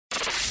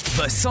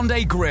The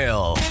Sunday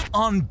Grill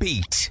on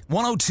Beat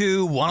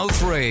 102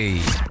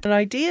 103. An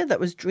idea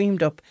that was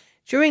dreamed up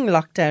during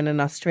lockdown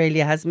in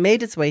Australia has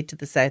made its way to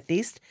the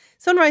southeast.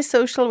 Sunrise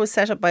Social was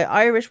set up by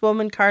Irish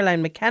woman Carlow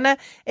McKenna,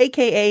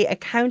 aka A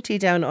County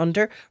Down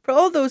Under, for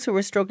all those who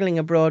were struggling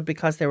abroad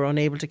because they were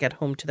unable to get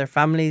home to their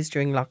families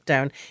during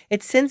lockdown.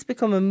 It's since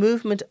become a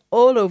movement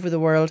all over the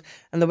world,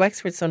 and the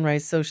Wexford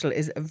Sunrise Social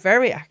is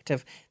very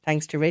active,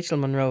 thanks to Rachel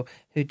Munro,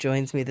 who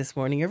joins me this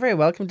morning. You're very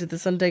welcome to the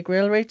Sunday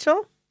Grill,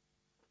 Rachel.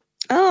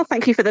 Oh,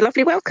 thank you for the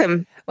lovely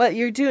welcome. Well,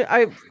 you're doing.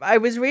 I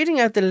was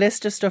reading out the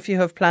list of stuff you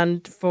have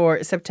planned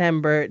for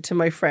September to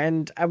my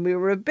friend, and we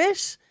were a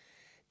bit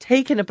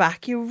taken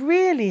aback. You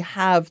really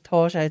have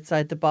thought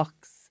outside the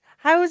box.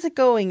 How is it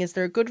going? Is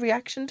there a good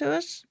reaction to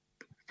it?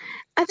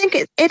 I think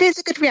it is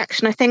a good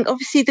reaction. I think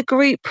obviously the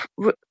group.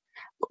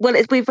 Well,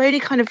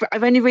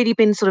 I've only really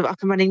been sort of up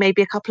and running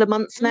maybe a couple of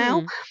months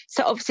now,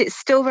 so obviously it's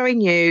still very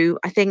new.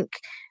 I think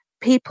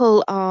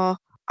people are.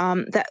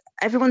 That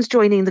everyone's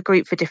joining the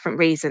group for different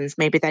reasons.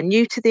 Maybe they're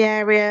new to the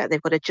area, they've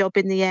got a job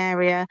in the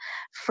area,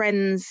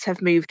 friends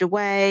have moved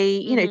away,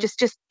 you know,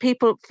 just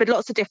people for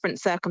lots of different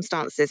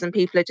circumstances, and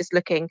people are just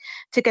looking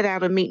to get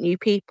out and meet new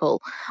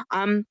people.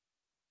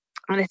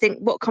 And I think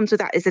what comes with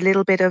that is a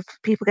little bit of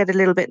people get a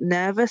little bit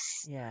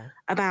nervous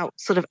about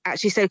sort of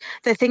actually. So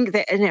they think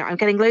that, I'm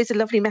getting loads of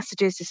lovely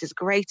messages. This is a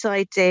great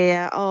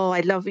idea. Oh,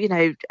 I love,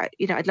 I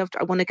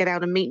want to get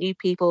out and meet new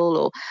people,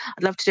 or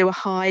I'd love to do a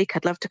hike.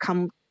 I'd love to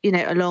come,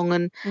 along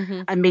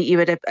and meet you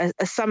at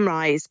a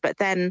sunrise. But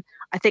then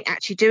I think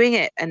actually doing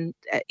it and,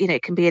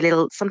 it can be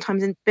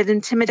sometimes a bit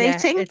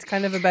intimidating. Yeah, it's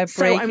kind of about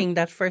breaking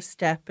that first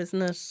step,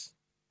 isn't it?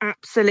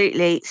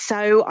 Absolutely.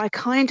 So I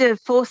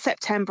for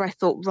September, I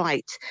thought,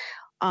 right,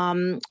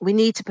 we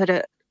need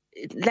to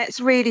let's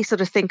really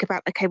sort of think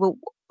about, okay, well,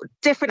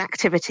 different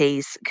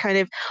activities, kind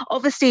of,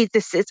 obviously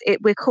this is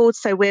it. We're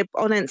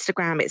on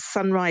Instagram, it's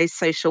Sunrise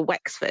Social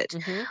Wexford.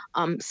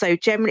 So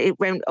generally,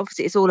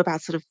 obviously it's all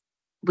about sort of,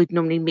 we'd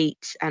normally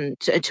meet and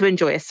to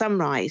enjoy a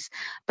sunrise,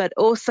 but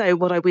also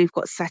we've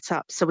got set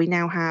up. So we're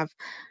going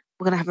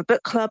to have a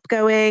book club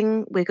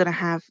going. We're going to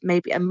have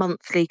maybe a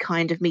monthly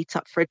kind of meet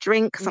up for a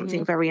drink,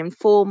 something very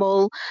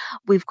informal.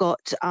 We've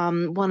got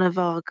one of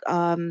our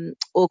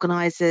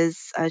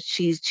organisers.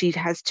 She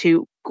has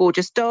two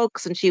gorgeous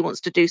dogs, and she wants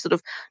to do sort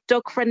of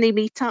dog-friendly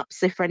meetups.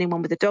 So for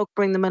anyone with a dog,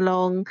 bring them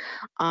along.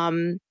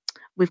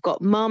 We've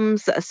got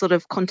mums that are sort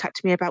of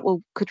contacting me about,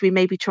 well, could we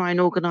maybe try and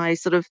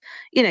organise sort of,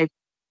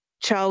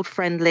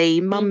 child-friendly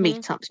mum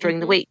meetups during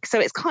the week. So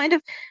it's kind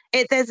of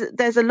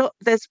there's a lot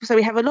so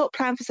we have a lot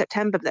planned for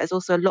September, but there's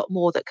also a lot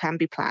more that can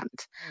be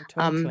planned.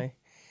 Totally.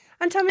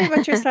 And tell me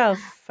about yourself.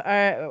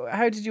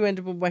 How did you end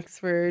up in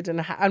Wexford,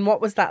 and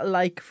what was that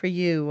like for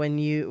you when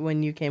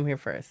you came here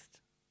first?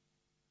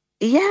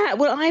 Yeah,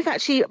 well,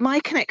 my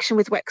connection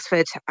with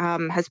Wexford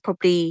has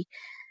probably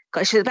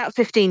got about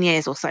 15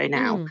 years or so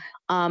now.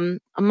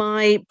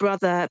 My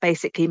brother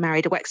basically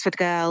married a Wexford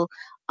girl.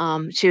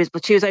 She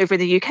was over in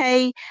the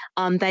UK.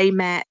 They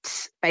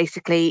met,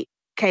 basically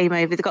came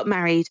over, they got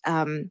married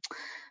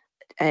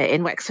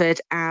in Wexford,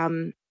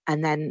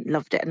 and then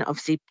loved it. And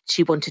obviously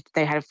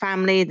they had a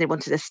family and they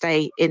wanted to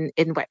stay in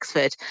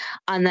Wexford.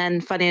 And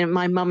then funny,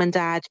 my mum and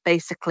dad,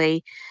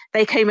 basically,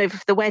 they came over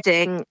for the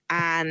wedding,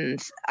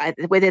 and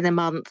within a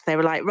month they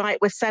were like, right,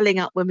 we're selling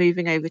up, we're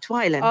moving over to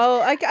Ireland. Oh,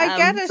 I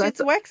get it. So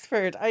it's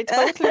Wexford. I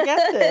totally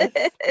get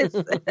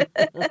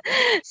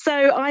this.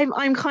 So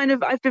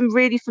I've been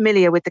really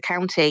familiar with the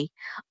county.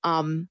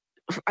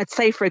 I'd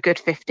say for a good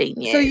 15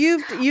 years. So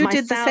you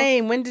did the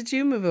same. When did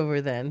you move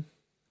over then?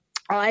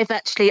 I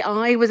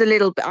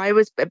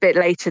was a bit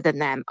later than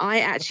them. I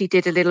actually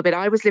did a little bit.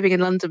 I was living in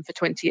London for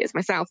 20 years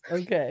myself.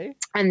 Okay.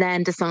 And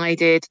then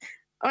decided,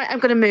 all right, I'm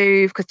going to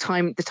move because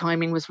the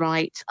timing was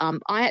right.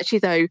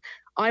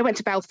 I went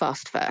to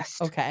Belfast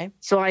first. Okay.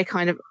 So I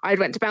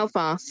went to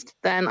Belfast,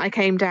 then I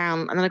came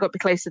down, and then I got a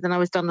bit closer, then I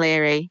was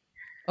Dunleary.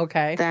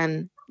 Okay.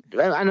 Then,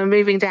 and I'm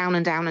moving down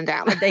and down and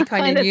down. But they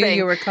kind of knew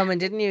you were coming,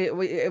 didn't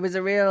you? It was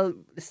a real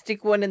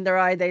stick one in their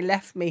eye. They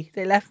left me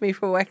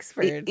for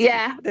Wexford.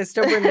 Yeah. The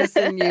stubbornness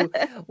in you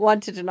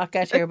wanted to not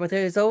get here, but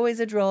there's always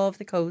a draw of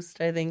the coast,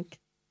 I think.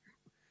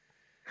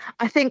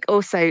 I think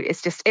also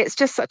it's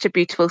just such a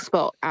beautiful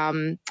spot.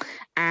 And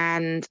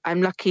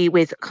I'm lucky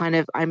with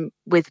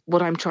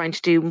what I'm trying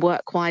to do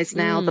work wise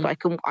now, that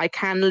I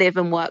can live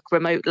and work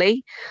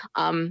remotely.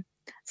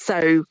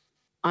 So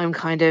I'm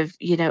kind of,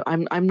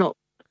 I'm not,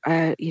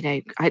 I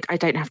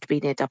don't have to be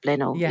near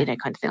Dublin or, kind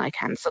of thing. I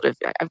can sort of,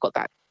 I've got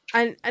that.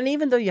 And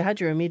even though you had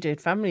your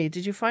immediate family,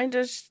 did you find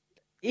it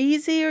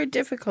easy or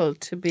difficult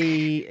to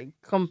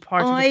become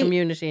part of the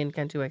community in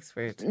County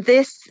Wexford?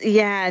 This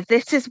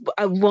is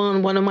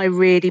one of my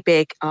really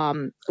big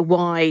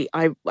why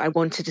I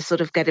wanted to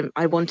sort of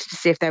I wanted to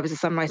see if there was a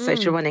Sunrise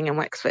Social running in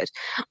Wexford.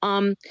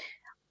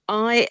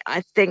 I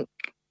think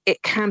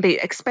it can be,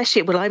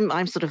 especially, well, I'm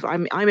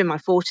in my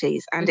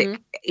 40s, and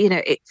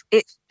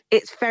it's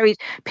it's very,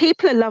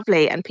 people are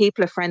lovely and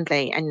people are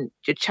friendly, and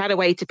you chat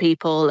away to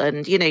people,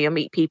 and you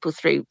meet people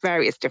through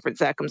various different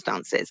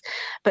circumstances.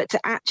 But to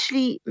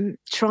actually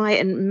try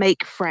and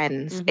make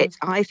friends,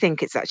 I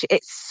think it's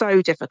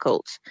so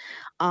difficult.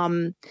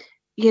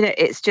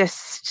 It's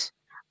just,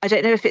 I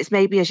don't know if it's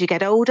maybe as you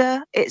get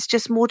older, it's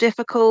just more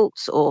difficult,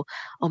 or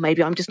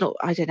maybe I'm just not,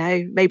 I don't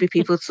know, maybe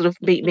people sort of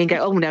meet me and go,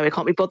 oh no, I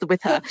can't be bothered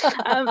with her.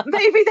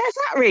 Maybe there's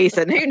that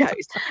reason, who knows?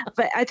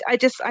 But I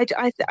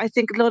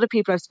think a lot of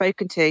people I've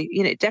spoken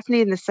to,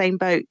 definitely in the same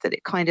boat, that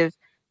it kind of,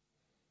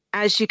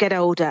 as you get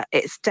older,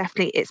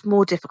 it's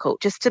more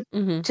difficult just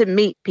to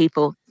meet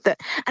people that,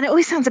 and it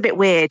always sounds a bit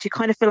weird. You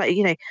kind of feel like,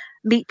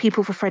 meet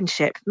people for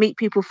friendship, meet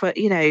people for,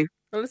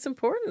 Well, it's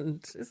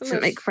important, isn't it? to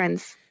make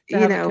friends, to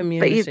have a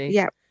community.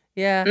 But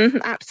yeah,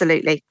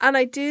 absolutely. And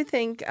I do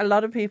think a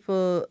lot of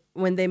people,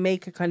 when they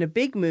make a kind of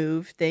big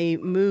move, they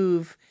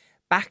move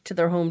back to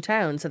their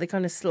hometown, so they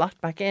kind of slot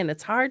back in.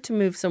 It's hard to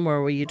move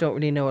somewhere where you don't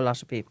really know a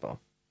lot of people.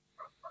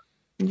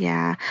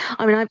 Yeah,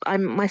 I mean,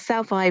 I'm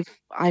myself. I've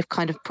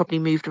kind of probably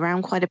moved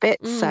around quite a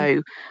bit,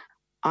 so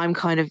I'm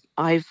kind of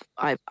I'm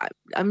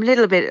a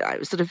little bit,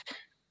 I sort of,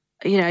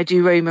 I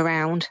do roam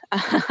around,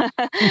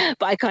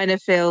 but I kind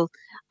of feel,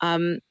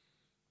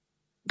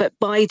 but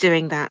by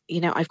doing that,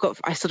 I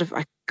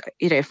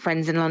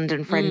friends in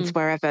London, friends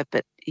wherever,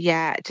 but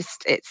yeah,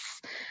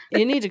 it's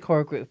you need a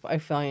core group. I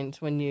find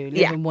when you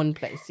live in one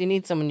place, you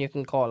need someone you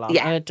can call on,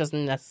 and it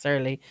doesn't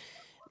necessarily.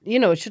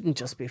 It shouldn't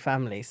just be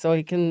family. So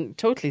I can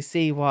totally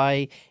see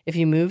why, if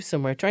you move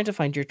somewhere, trying to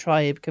find your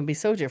tribe can be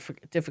so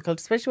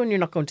difficult, especially when you're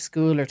not going to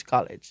school or to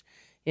college.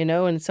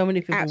 And so many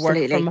people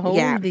work from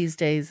home these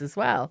days as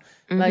well.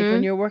 Like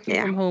when you're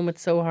working from home,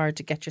 it's so hard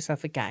to get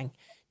yourself a gang.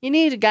 You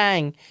need a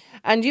gang.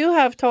 And you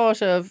have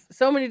thought of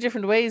so many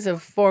different ways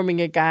of forming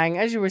a gang.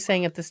 As you were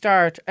saying at the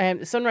start,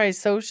 Sunrise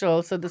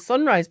Social. So the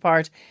Sunrise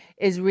part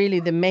is really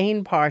the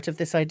main part of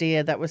this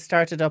idea that was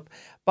started up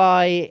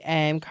by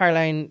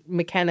Carlow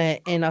McKenna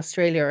in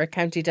Australia, or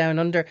County Down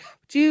Under.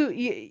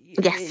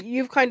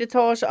 You've kind of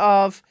thought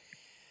of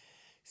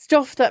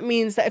stuff that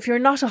means that if you're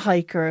not a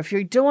hiker, if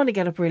you don't want to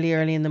get up really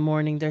early in the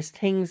morning, there's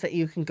things that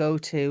you can go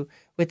to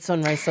with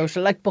Sunrise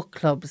Social, like book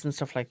clubs and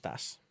stuff like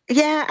that.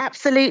 Yeah,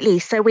 absolutely.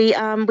 So we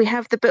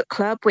have the book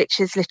club, which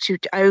is literally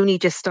only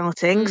just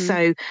starting.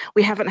 So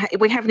we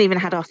haven't even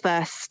had our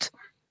first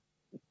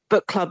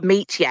book club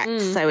meet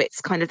yet. So it's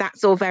kind of,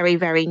 that's all very,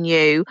 very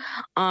new.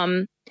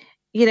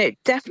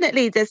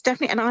 Definitely,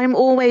 and I'm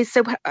always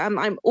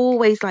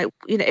like,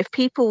 if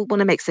people want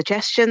to make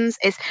suggestions,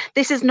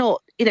 this is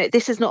not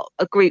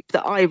a group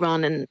that I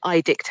run and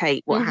I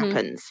dictate what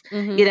happens.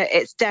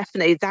 It's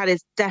that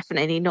is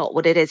definitely not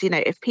what it is.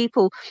 If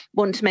people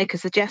want to make a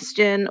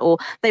suggestion, or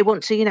they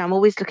want to, I'm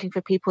always looking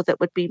for people that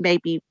would be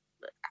maybe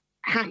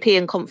happy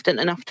and confident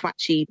enough to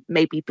actually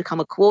maybe become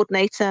a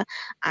coordinator,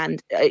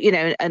 and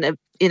a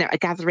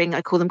gathering,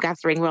 I call them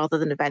gathering rather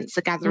than events,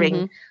 a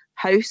gathering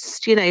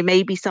host,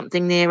 maybe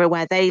something nearer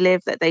where they live,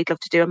 that they'd love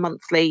to do a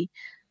monthly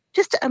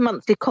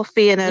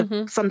coffee and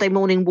a Sunday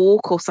morning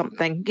walk or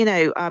something.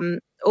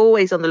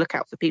 Always on the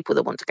lookout for people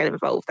that want to get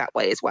involved that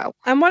way as well.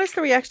 And what has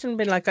the reaction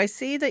been like? I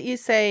see that you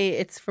say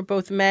it's for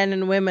both men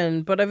and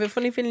women, but I have a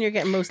funny feeling you're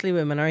getting mostly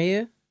women. Are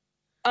you?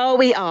 Oh,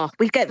 we are.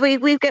 We get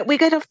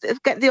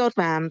the odd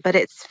man, but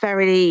it's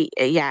very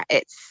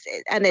it's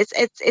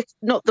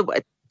not the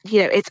word.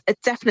 It's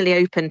definitely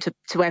open to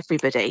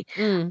everybody.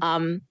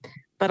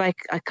 But I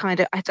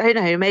don't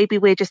know. Maybe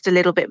we're just a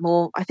little bit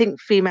more. I think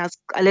females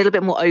a little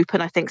bit more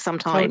open. I think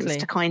sometimes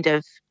to kind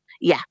of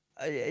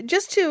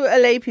just to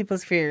allay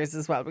people's fears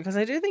as well, because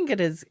I do think it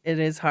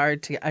is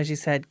hard to, as you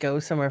said, go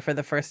somewhere for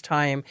the first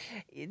time.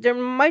 There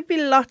might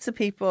be lots of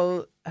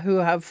people who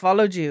have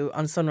followed you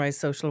on Sunrise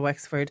Social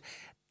Wexford.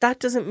 That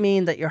doesn't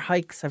mean that your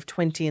hikes have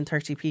 20 and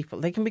 30 people.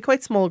 They can be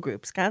quite small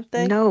groups, can't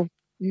they? No,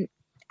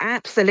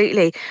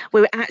 absolutely.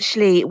 We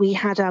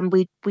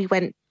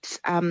went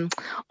on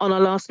our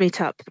last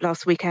meetup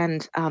last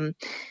weekend.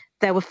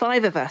 There were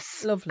 5 of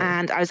us. Lovely.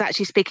 And I was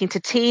actually speaking to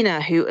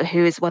Tina, who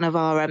is one of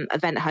our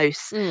event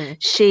hosts. I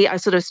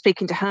was sort of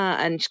speaking to her,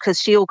 and because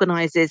she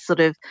organises sort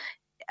of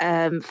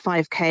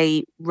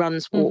 5K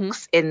runs,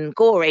 walks in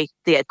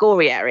the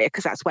Gorey area,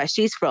 because that's where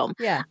she's from.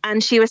 Yeah.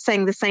 And she was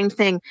saying the same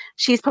thing.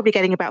 She's probably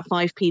getting about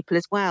 5 people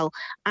as well.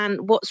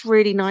 And what's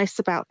really nice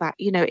about that,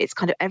 it's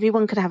kind of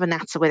everyone can have a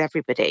natter with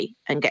everybody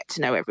and get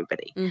to know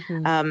everybody.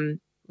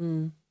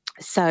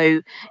 So,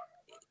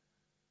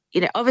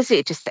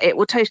 obviously it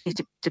will totally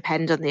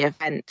depend on the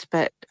event,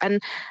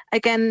 and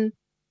again,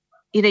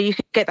 you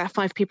could get that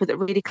 5 people that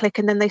really click,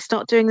 and then they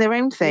start doing their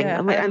own thing. Yeah,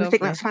 and I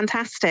think that's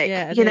fantastic.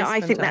 Yeah,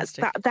 I think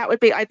that would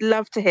be, I'd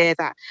love to hear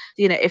that,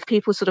 if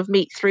people sort of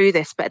meet through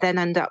this, but then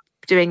end up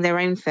doing their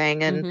own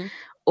thing. And,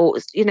 or,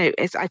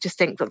 I just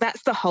think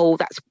that's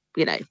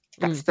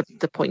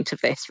the point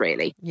of this,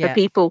 really, for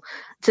people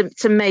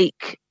to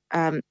make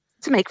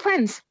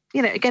friends.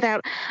 Get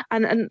out.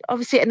 And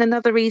obviously, and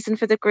another reason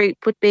for the group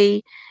would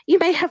be, you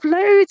may have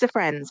loads of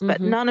friends,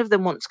 but none of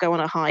them want to go on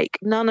a hike.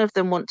 None of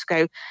them want to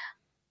go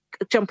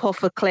jump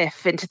off a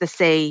cliff into the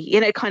sea,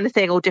 kind of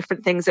thing, or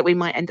different things that we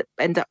might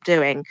end up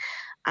doing.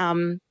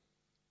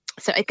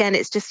 So again,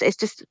 it's just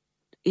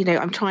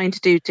I'm trying to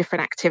do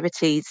different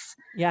activities.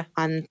 Yeah.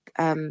 And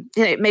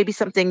maybe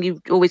something you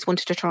always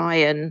wanted to try,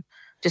 and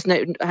just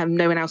no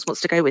one else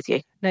wants to go with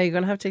you. Now you're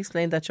going to have to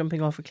explain that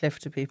jumping off a cliff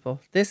to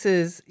people. This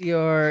is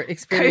your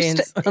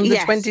experience on the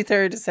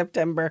 23rd of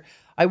September.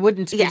 I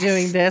wouldn't be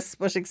doing this,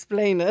 but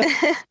explain it.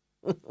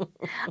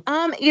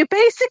 You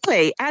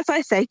basically, as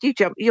I say, you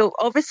jump. You're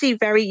obviously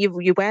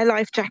you wear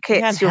life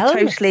jackets. You're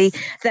helmets. Totally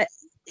that.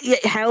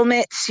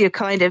 Helmets.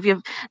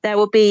 There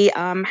will be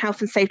health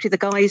and safety, the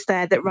guys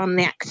there that run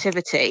the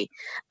activity,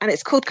 and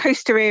it's called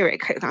Costa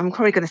Rica. I'm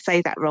probably going to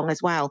say that wrong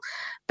as well,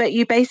 but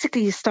you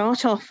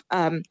start off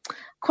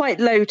quite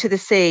low to the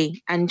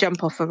sea and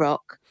jump off a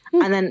rock,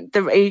 and then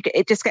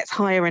it just gets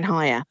higher and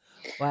higher.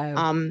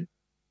 Wow.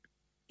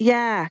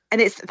 Yeah,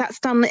 and that's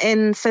done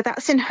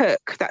that's in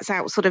Hook. That's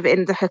out sort of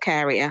in the Hook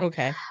area.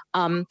 Okay.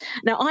 Now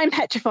I'm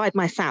petrified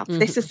myself. Mm-hmm.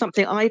 This is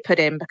something I put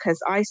in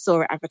because I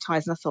saw it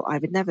advertised and I thought I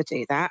would never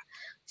do that.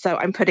 So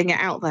I'm putting it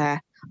out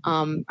there.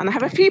 And I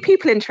have a few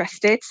people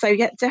interested. So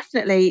yeah,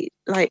 definitely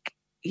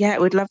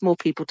we'd love more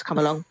people to come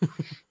along.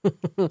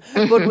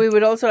 But we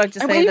would also like to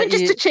say even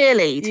just to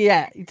cheerlead.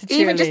 Yeah,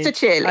 even just to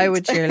cheerlead. I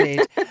would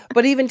cheerlead.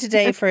 But even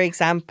today, for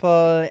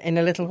example, in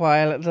a little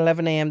while at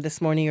 11 a.m. this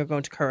morning, you're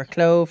going to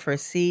Carlow for a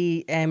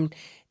sea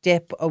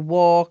dip, a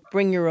walk,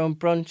 bring your own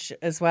brunch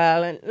as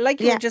well. And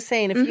like you were just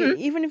saying,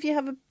 even if you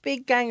have a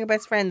big gang of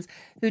best friends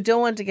who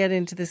don't want to get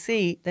into the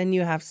sea, then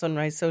you have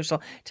Sunrise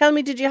Social. Tell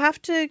me, did you have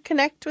to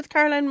connect with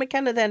Caroline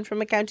McKenna then from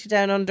A County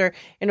Down Under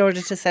in order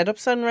to set up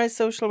Sunrise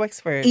Social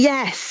Wexford?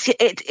 Yes,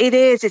 it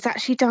is. It's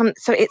actually done.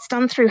 So it's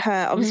done through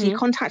her. Obviously, you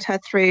contact her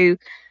through.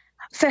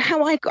 So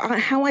how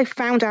I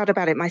found out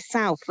about it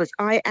myself was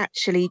I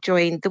actually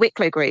joined the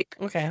Wicklow group.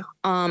 Okay.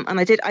 And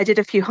I did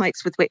a few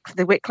hikes with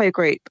the Wicklow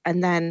group,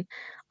 and then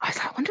I was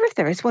like, I wonder if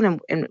there is one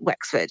in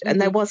Wexford, and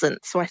there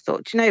wasn't. So I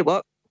thought, you know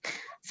what,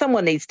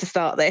 someone needs to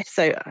start this.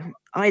 So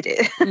I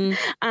did.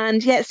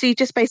 And so you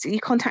just basically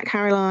contact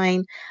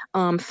Caroline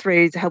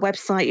through her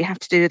website. You have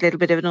to do a little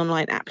bit of an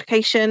online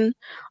application.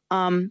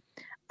 And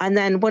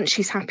then once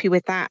she's happy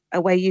with that,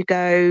 away you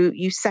go.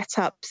 You set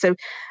up. So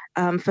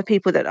for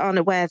people that aren't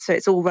aware, so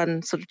it's all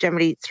run sort of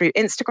generally through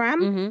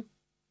Instagram.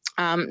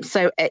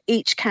 So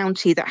each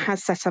county that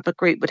has set up a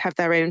group would have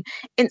their own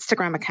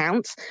Instagram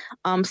account.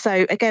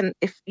 So again,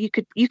 if you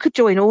could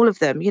join all of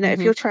them,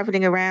 if you're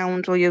traveling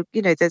around, or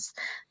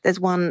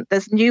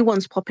there's new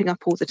ones popping up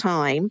all the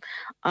time.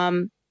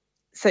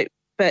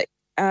 But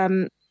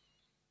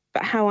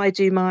how I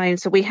do mine,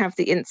 so we have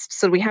the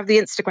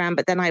Instagram,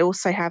 but then I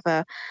also have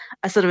a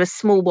sort of a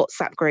small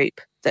WhatsApp group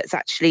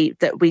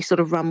that we sort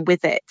of run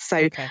with it.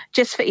 So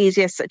just for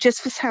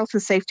health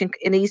and safety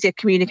and easier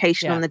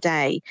communication on the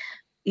day.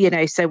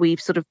 So we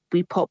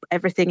pop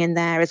everything in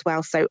there as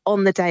well. So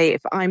on the day,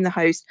 if I'm the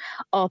host,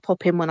 I'll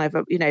pop in when I'm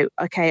going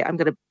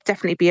to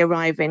definitely be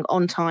arriving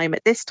on time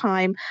at this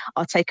time.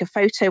 I'll take a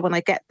photo when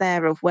I get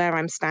there of where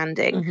I'm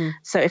standing.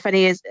 So if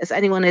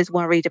anyone is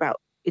worried about,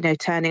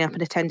 turning up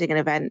and attending an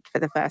event for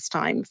the first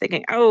time,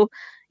 thinking, I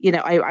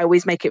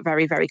always make it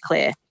very, very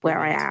clear where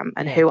I am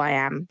and who I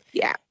am.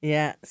 Yeah.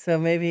 Yeah. So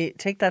maybe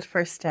take that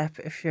first step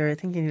if you're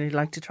thinking you'd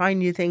like to try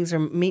new things or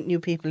meet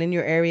new people in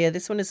your area.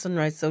 This one is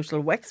Sunrise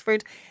Social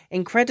Wexford,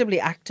 incredibly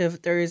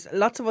active. There's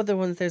lots of other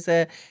ones. There's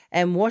a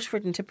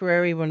Washford and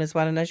Tipperary one as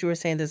well. And as you were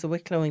saying, there's a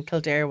Wicklow and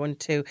Kildare one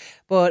too.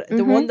 But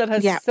the one that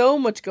has so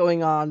much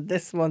going on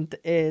this month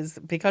is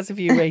because of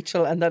you,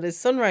 Rachel, and that is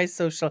Sunrise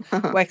Social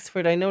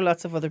Wexford. I know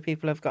lots of other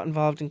people have got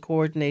involved in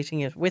coordinating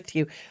it with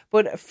you.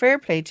 But fair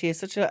play to you.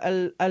 Such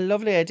a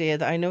lovely idea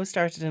that I know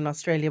started in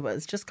Australia, but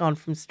it's just gone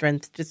from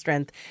strength to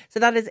strength. So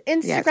that is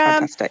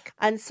Instagram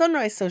and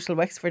Sunrise Social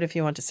Wexford if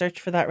you want to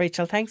search for that.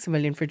 Rachel, thanks a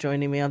million for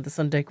joining me on the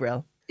Sunday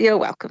Grill. You're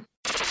welcome.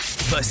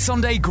 The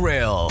Sunday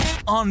Grill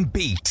on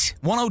Beat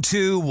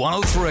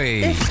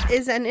 102-103. This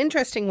is an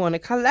interesting one, a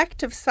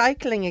collective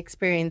cycling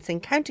experience in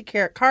County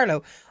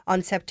Carlow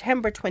on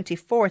September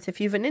 24th.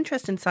 If you have an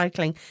interest in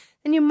cycling,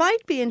 then you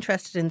might be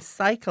interested in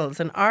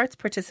Cycles, an arts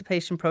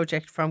participation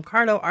project from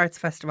Carlow Arts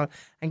Festival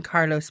and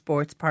Carlow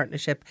Sports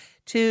Partnership.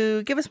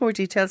 To give us more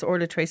details,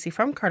 Orla Tracy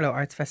from Carlow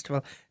Arts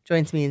Festival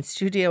joins me in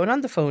studio, and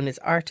on the phone is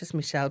artist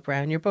Michelle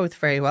Brown. You're both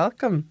very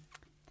welcome.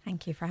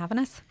 Thank you for having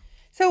us.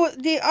 So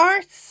the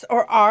arts,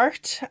 or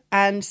art,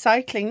 and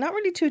cycling, not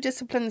really two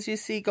disciplines you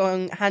see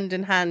going hand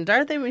in hand,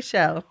 are they,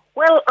 Michelle?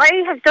 Well,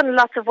 I have done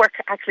lots of work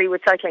actually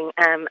with cycling,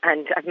 and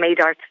I've made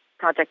art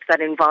projects that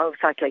involve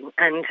cycling.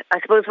 And I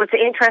suppose what's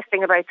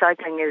interesting about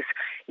cycling is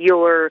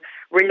your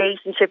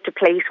relationship to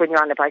place when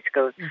you're on a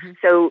bicycle.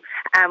 So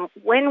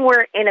when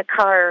we're in a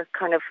car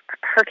kind of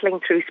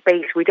hurtling through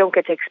space, we don't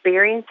get to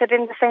experience it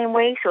in the same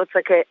way. So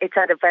it's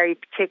at a very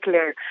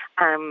particular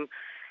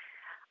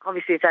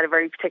obviously it's at a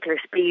very particular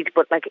speed,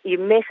 but you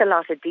miss a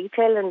lot of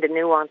detail and the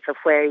nuance of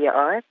where you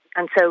are.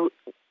 And so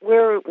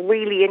we're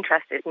really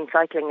interested in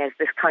cycling as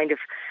this kind of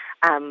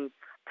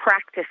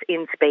practice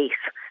in space.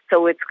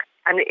 So it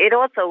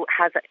also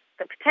has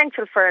the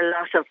potential for a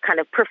lot of kind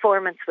of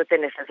performance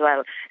within it as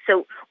well.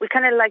 So we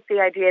kind of like the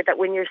idea that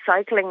when you're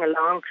cycling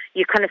along,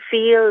 you kind of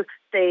feel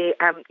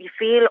you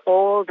feel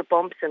all the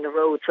bumps in the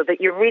road, so that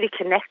you're really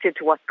connected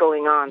to what's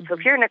going on. So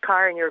if you're in a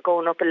car and you're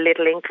going up a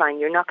little incline,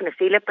 you're not going to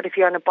feel it, but if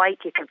you're on a bike,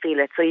 you can feel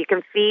it. So you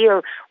can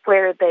feel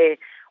where the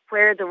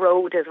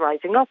road is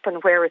rising up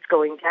and where it's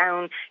going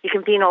down. You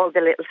can feel all the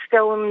little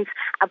stones,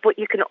 but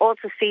you can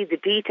also see the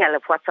detail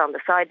of what's on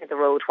the side of the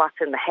road, what's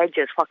in the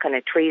hedges, what kind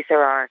of trees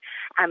there are.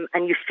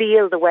 And you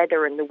feel the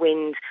weather and the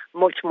wind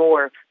much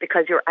more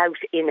because you're out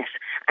in it.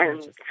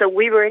 And so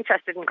we were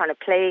interested in kind of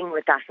playing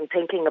with that and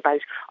thinking about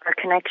our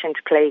connection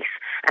to place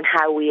and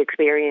how we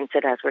experience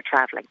it as we're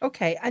travelling.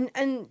 Okay,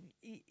 and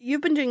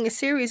you've been doing a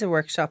series of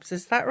workshops,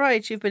 is that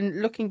right? You've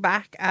been looking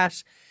back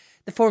at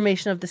the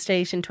formation of the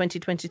state in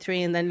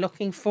 2023 and then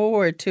looking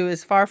forward to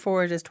as far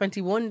forward as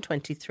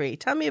 21-23.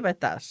 Tell me about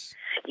that.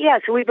 Yeah,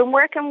 so we've been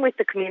working with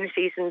the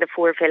communities in the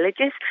 4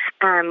 villages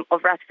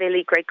of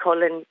Rathvilly,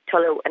 Greatcullen,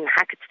 Tullow and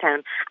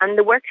Hackettstown. And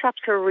the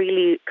workshops are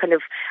really kind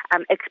of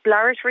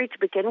exploratory to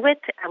begin with.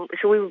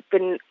 So we've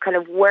been kind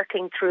of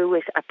working through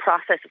with a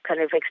process of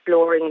kind of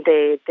exploring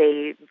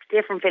the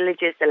different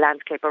villages, the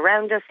landscape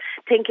around us,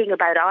 thinking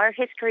about our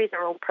histories,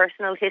 our own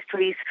personal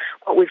histories,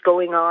 what was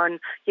going on,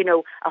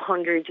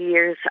 100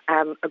 years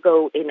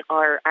ago in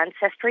our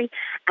ancestry.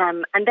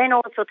 And then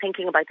also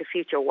thinking about the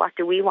future. What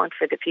do we want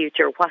for the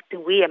future? What do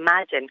we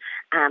imagine?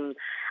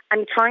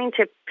 And trying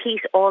to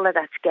piece all of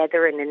that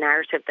together in a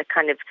narrative that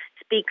kind of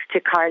speaks to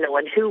Carlow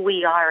and who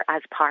we are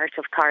as part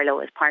of Carlow,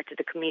 as part of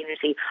the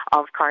community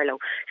of Carlow.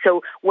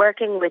 So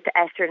working with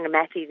Esther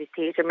Nemethi, the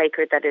theatre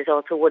maker that is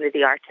also one of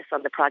the artists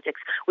on the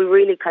projects, we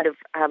really kind of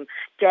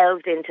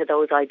delved into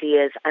those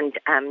ideas and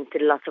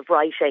did lots of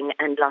writing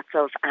and lots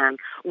of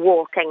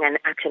walking and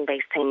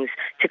action-based things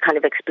to kind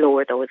of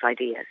explore those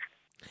ideas.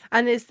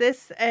 And is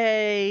this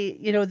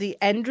the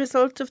end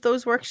result of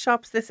those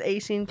workshops, this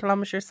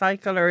 18-kilometre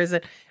cycle, or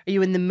are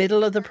you in the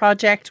middle of the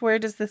project? Where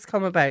does this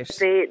come about?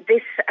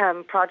 This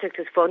project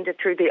is funded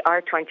through the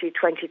Art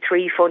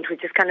 2023 Fund,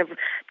 which is kind of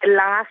the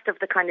last of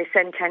the kind of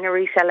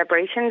centenary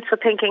celebrations. So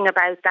thinking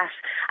about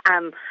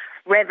that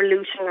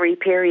revolutionary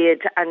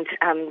period and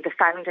the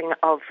founding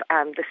of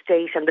the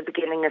state and the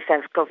beginning of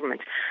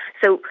self-government.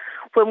 So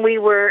when we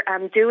were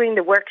doing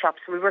the workshops,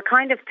 we were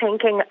kind of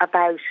thinking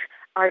about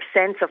our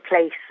sense of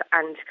place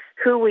and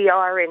who we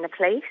are in a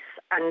place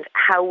and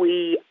how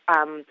we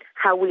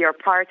are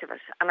part of it.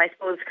 And I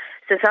suppose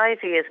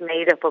society is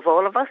made up of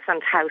all of us,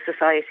 and how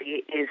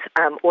society is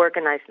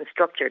organised and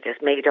structured is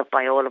made up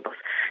by all of us.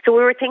 So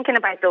we were thinking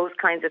about those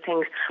kinds of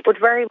things, but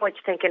very much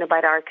thinking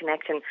about our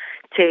connection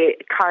to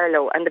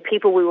Carlow and the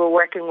people we were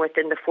working with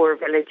in the 4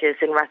 villages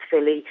in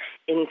Rathvilly,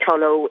 in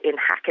Tullow, in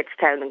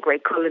Hackettstown and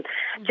Greatcullen.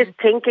 Just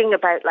thinking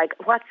about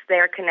what's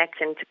their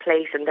connection to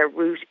place and their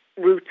roots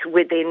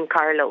within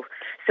Carlow.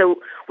 So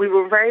we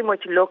were very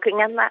much looking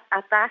at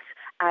that.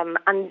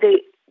 And the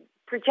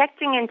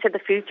projecting into the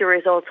future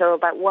is also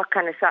about what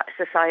kind of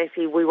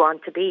society we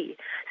want to be.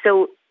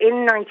 So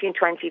in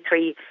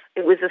 1923,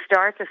 it was the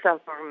start of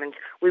self-government.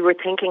 We were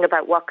thinking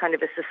about what kind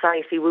of a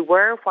society we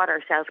were, what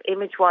our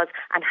self-image was,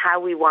 and how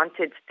we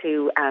wanted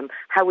to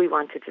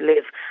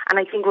live. And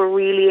I think we're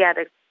really at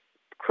a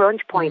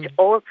crunch point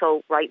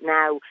also right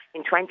now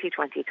in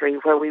 2023,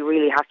 where we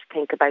really have to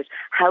think about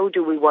how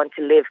do we want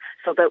to live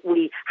so that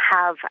we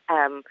have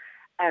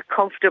a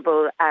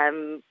comfortable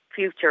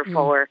future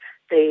for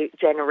the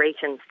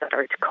generations that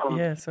are to come.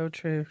 Yeah, so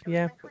true.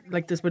 Yeah,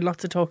 there's been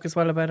lots of talk as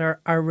well about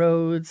our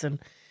roads and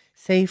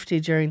safety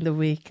during the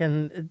week,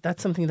 and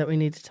that's something that we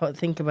need to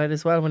think about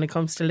as well when it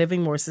comes to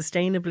living more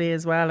sustainably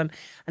as well,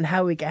 and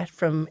how we get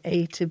from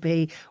A to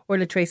B.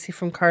 Orla Tracy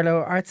from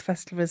Carlow Arts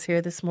Festival is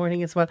here this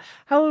morning as well.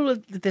 How will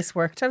this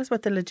work? Tell us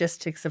about the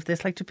logistics of this.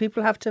 Do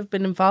people have to have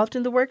been involved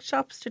in the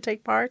workshops to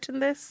take part in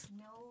this?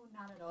 No,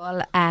 not at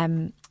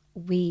all.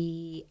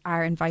 We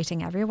are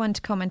inviting everyone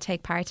to come and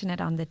take part in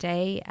it on the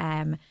day.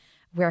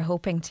 We're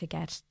hoping to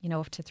get,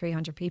 up to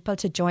 300 people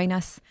to join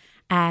us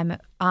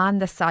on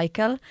the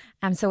cycle.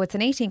 So it's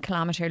an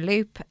 18-kilometre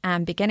loop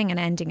beginning and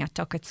ending at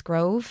Duckett's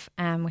Grove,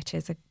 which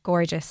is a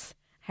gorgeous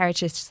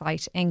heritage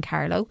site in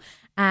Carlow.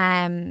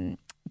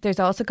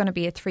 There's also going to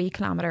be a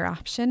 3-kilometre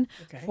option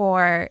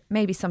for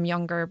maybe some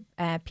younger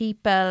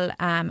people.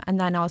 And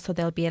then also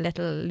there'll be a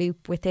little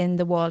loop within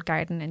the walled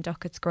garden in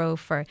Duckett's Grove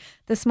for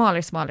the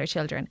smaller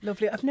children.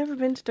 Lovely. I've never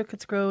been to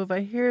Duckett's Grove.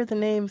 I hear the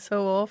name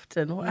so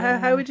often. Yeah.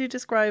 How would you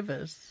describe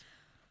it?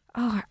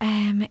 Oh,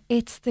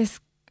 it's this,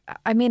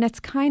 it's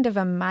kind of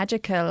a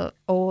magical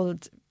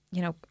old,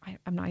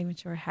 I'm not even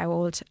sure how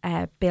old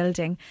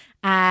building.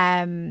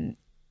 And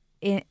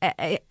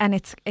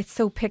it's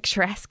so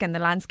picturesque in the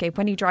landscape.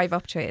 When you drive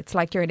up to it, it's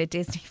like you're in a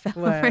Disney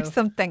film or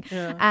something.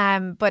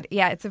 Yeah. But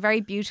yeah, it's a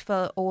very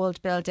beautiful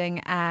old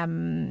building.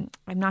 I'm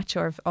not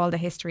sure of all the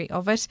history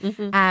of it,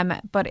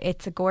 but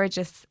it's a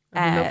gorgeous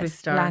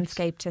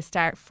landscape to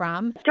start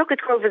from.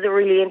 Duckett's Grove is a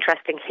really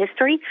interesting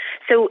history.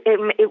 So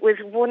it was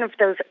one of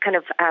those kind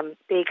of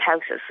big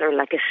houses or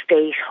like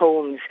estate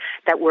homes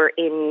that were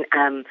in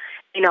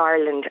in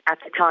Ireland at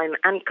the time.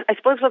 And I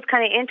suppose what's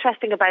kind of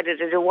interesting about it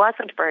is it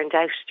wasn't burned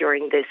out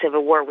during the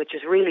Civil War, which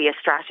is really a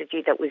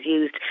strategy that was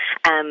used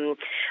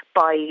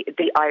by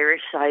the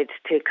Irish side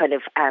to kind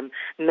of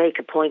make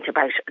a point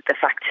about the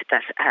fact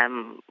that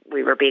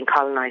we were being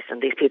colonised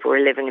and these people were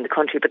living in the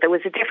country. But there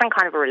was a different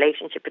kind of a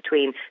relationship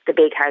between the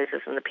big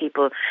houses and the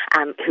people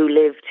who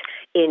lived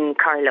in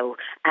Carlow.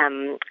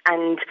 And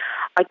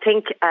I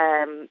think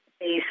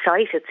the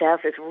site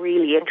itself is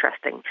really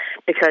interesting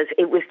because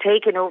it was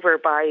taken over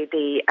by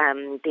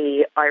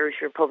the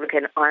Irish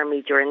Republican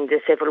Army during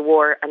the Civil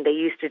War, and they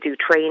used to do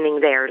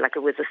training there. Like,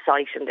 it was a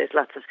site, and there's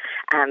lots of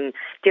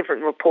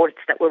different reports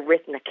that were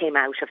written that came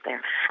out of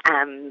there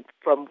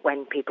from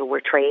when people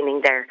were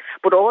training there.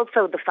 But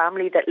also the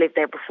family that lived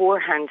there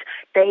beforehand,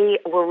 they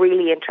were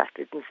really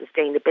interested in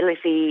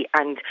sustainability,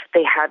 and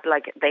they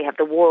have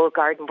the wall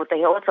garden, but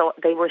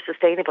they were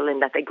sustainable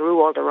in that they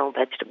grew all their own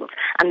vegetables.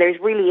 And there's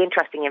really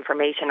interesting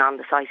information on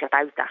the site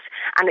about that,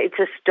 and it's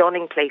a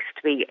stunning place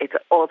to be. It's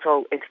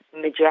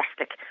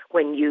majestic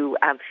when you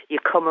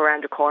come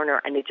around a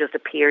corner and it just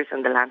appears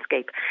in the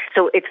landscape.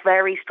 So it's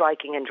very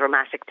striking and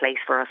dramatic place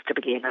for us to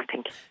begin, I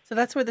think. So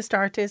that's where the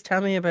start is.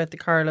 Tell me about the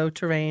Carlow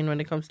terrain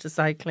when it comes to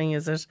cycling.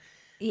 Is it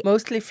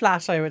mostly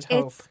flat, I would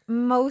hope? It's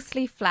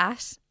mostly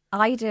flat.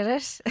 I did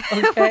it,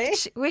 okay.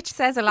 which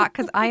says a lot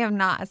because I am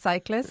not a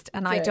cyclist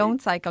and okay. I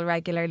don't cycle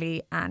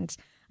regularly, and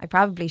I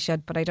probably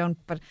should, but I don't.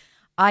 But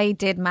I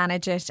did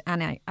manage it,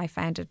 and I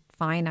found it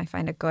fine. I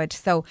find it good.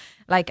 So,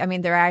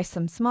 there are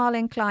some small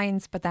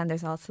inclines, but then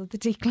there's also the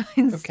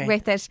declines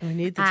with it. We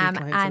need the declines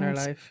in our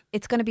life.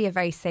 It's going to be a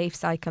very safe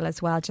cycle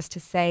as well, just to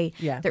say.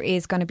 There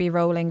is going to be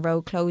rolling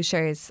road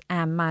closures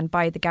manned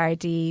by the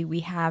Gardaí.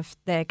 We have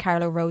the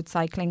Carlow Road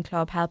Cycling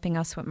Club helping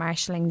us with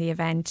marshalling the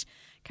event.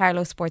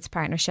 Carlow Sports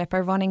Partnership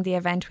are running the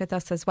event with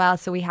us as well.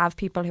 So we have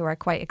people who are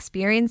quite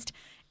experienced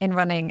in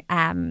running,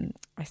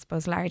 I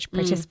suppose, large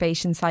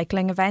participation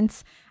cycling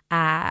events.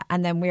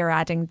 And then we're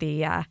adding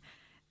the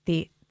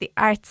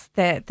arts,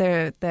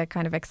 the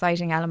kind of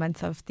exciting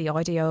elements of the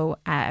audio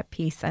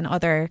piece and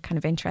other kind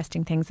of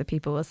interesting things that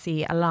people will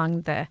see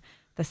along the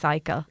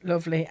cycle.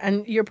 Lovely.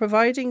 And you're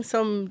providing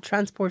some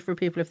transport for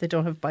people if they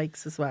don't have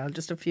bikes as well,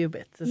 just a few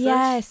bits, is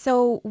it?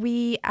 So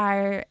we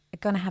are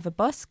going to have a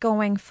bus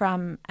going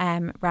from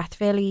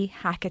Rathvilly,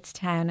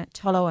 Hackettstown,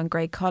 Tullow and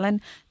Graiguecullen.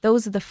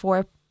 Those are the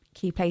four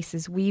key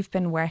places we've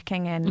been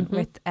working in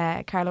with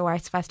Carlow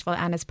Arts Festival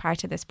and as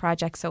part of this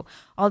project. So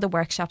all the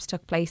workshops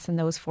took place in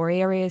those four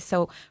areas.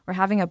 So we're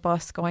having a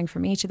bus going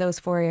from each of those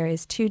four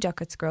areas to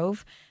Duckett's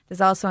Grove.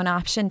 There's also an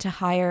option to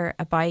hire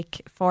a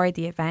bike for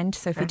the event.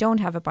 So if you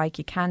don't have a bike,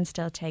 you can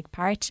still take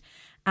part.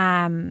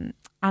 And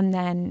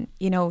then,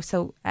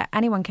 so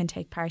anyone can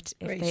take part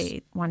if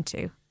they want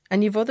to.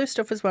 And you've other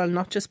stuff as well,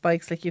 not just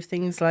bikes, like you've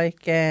things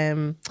like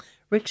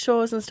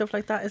rickshaws and stuff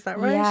like that, is that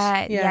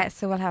right? Yeah.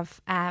 So we'll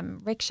have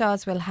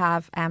rickshaws, we'll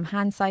have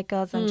hand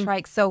cycles and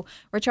trikes. So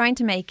we're trying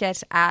to make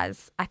it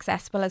as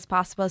accessible as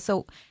possible.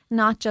 So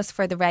not just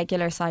for the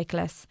regular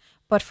cyclists,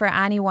 but for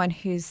anyone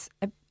who's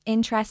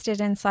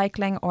interested in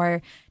cycling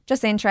or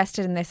just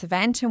interested in this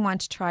event and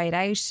want to try it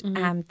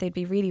out. They'd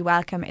be really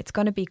welcome. It's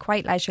going to be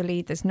quite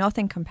leisurely. There's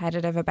nothing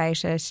competitive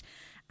about it.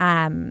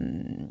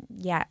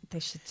 They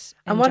should enjoy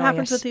And what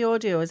happens with the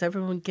audio? Is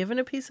everyone given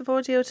a piece of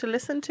audio to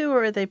listen to,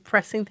 or are they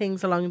pressing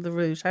things along the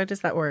route? How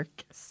does that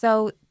work?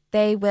 So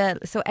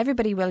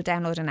everybody will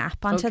download an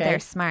app onto their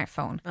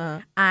smartphone,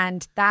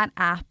 and that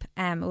app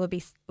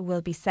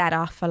will be set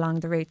off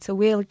along the route. So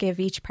we'll give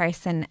each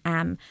person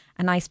a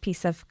nice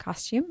piece of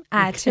costume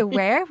to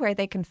wear, where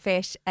they can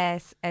fit a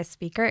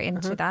speaker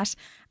into that,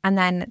 and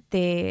then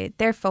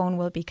their phone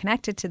will be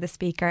connected to the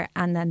speaker,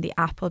 and then the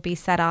app will be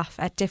set off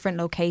at different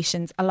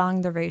locations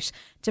along the route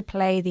to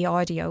play the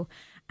audio,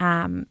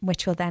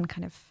 which will then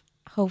kind of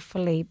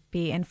hopefully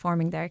be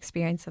informing their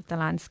experience of the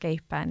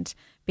landscape and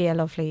be a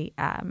lovely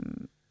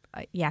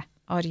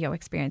audio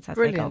experience as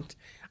they go.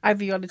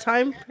 Have you got a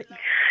time?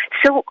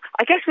 So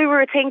I guess we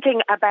were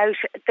thinking about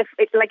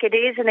it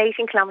is an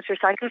 18-kilometre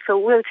cycle, so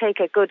it will take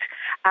a good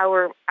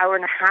hour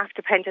and a half,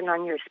 depending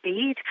on your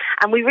speed.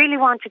 And we really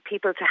wanted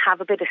people to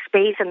have a bit of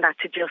space in that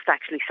to just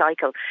actually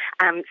cycle.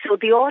 So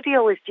the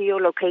audio is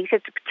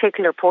geolocated to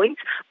particular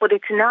points, but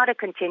it's not a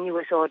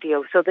continuous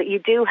audio, so that you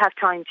do have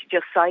time to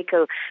just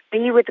cycle,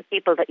 be with the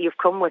people that you've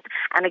come with,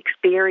 and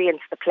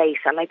experience the place.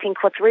 And I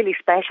think what's really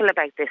special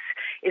about this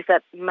is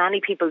that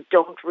many people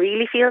don't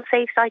really feel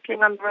safe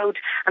cycling on the road,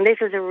 and this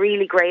is a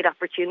really great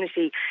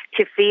opportunity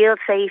to feel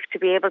safe, to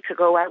be able to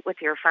go out with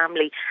your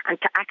family and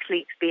to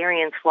actually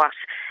experience what,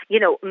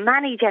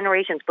 many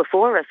generations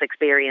before us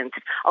experienced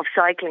of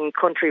cycling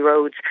country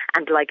roads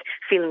and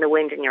feeling the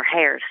wind in your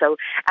hair. So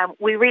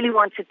we really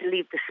wanted to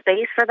leave the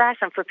space for that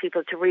and for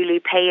people to really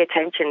pay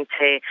attention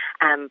to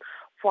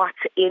what's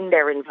in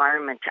their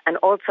environment, and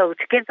also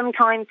to give them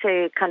time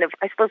to kind of,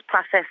 I suppose,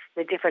 process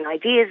the different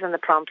ideas and the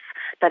prompts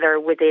that are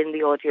within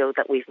the audio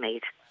that we've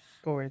made.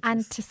 Gorgeous.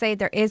 And to say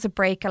there is a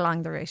break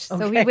along the route.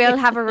 So we will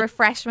have a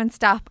refreshment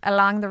stop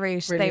along the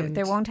route.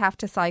 They won't have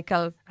to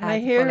cycle. And I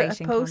hear a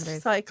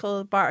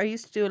post-cycle bar. I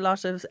used to do a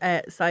lot of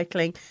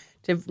cycling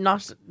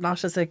not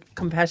as a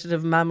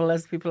competitive mammal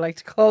as people like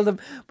to call them,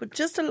 but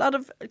just a lot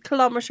of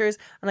kilometres.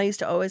 And I used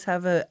to always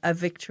have a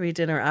victory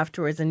dinner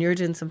afterwards, and you're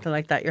doing something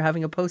like that. You're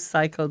having a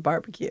post-cycle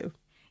barbecue.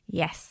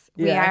 Yes,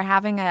 we are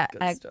having a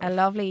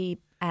lovely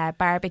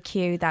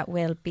barbecue that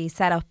will be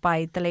set up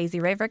by the Lazy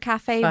River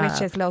Cafe,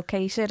 which is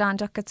located on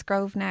Duckett's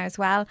Grove now as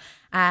well,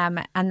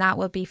 and that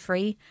will be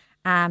free.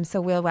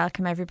 So we'll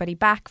welcome everybody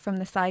back from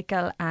the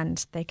cycle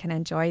and they can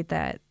enjoy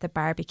the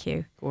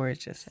barbecue.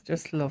 Gorgeous,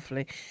 just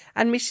lovely.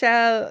 And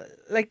Michelle,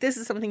 like, this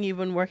is something you've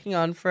been working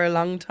on for a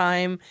long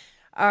time.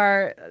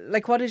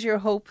 What is your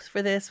hopes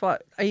for this?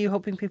 What are you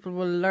hoping people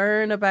will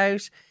learn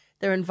about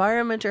their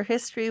environment or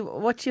history?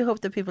 What do you hope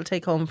that people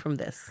take home from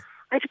this?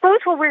 I suppose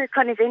what we're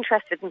kind of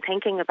interested in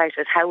thinking about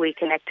is how we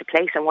connect to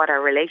place and what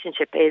our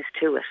relationship is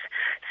to it.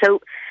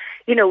 So,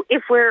 you know,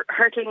 if we're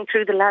hurtling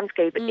through the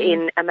landscape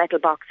in a metal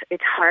box,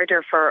 it's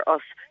harder for us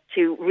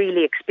to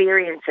really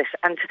experience it.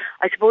 And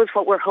I suppose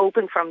what we're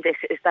hoping from this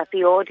is that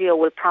the audio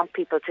will prompt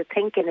people to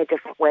think in a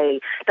different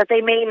way, that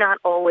they may not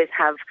always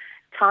have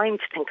time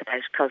to think about,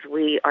 because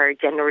we are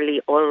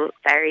generally all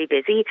very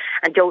busy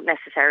and don't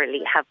necessarily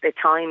have the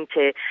time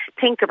to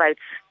think about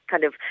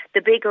kind of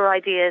the bigger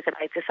ideas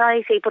about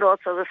society, but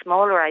also the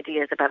smaller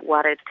ideas about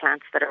what are the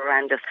plants that are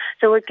around us.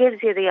 So it gives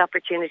you the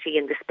opportunity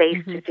and the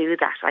space to do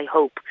that, I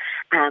hope.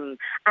 And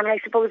I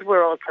suppose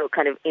we're also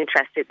kind of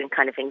interested in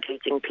kind of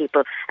engaging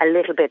people a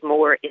little bit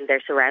more in their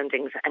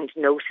surroundings and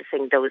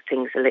noticing those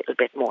things a little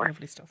bit more.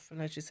 Lovely stuff.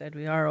 And as you said,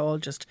 we are all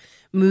just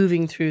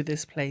moving through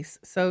this place.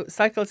 So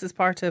Cycles is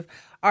part of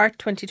Art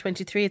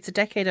 2023. It's a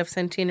decade of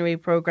centenary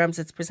programmes.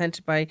 It's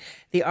presented by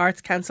the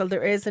Arts Council.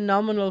 There is a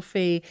nominal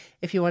fee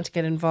if you want to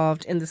get involved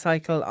in the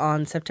cycle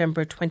on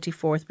September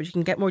 24th, but you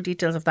can get more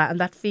details of that, and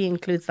that fee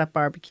includes that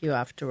barbecue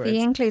afterwards. Fee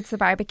includes the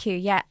barbecue,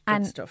 yeah.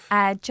 Good stuff.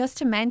 Just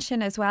to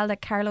mention as well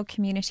that Carlow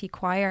Community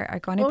Choir are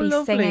going to be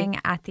lovely. singing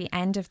at the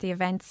end of the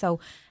event. So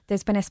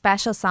there's been a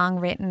special song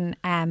written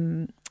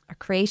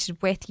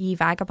created with Ye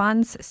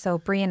Vagabonds. So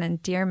Brian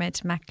and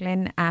Diarmid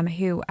McGlynn,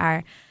 who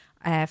are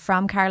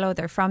from Carlow,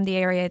 they're from the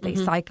area. They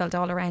cycled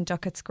all around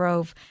Duckett's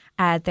Grove.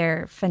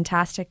 They're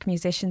fantastic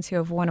musicians who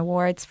have won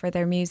awards for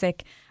their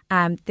music.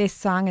 This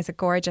song is a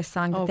gorgeous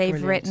song that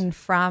they've written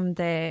from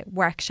the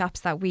workshops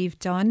that we've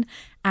done,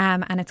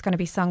 and it's going to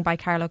be sung by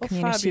Carlow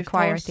Community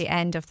Choir at the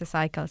end of the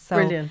cycle. So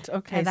brilliant.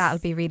 Okay, that'll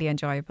be really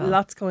enjoyable.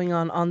 Lots going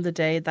on the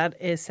day. That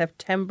is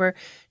September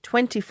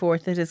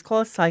 24th. It is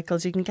called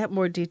Cycles. You can get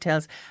more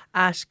details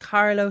at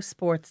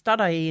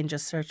carlowsports.ie and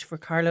just search for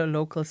Carlow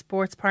Local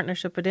Sports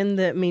Partnership. But in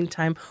the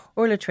meantime,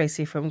 Orla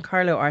Tracy from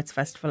Carlow Arts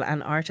Festival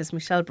and artist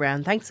Michelle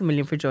Brown, thanks a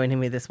million for joining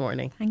me this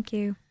morning. Thank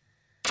you.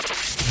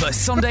 The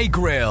Sunday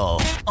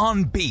Grill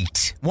on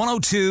Beat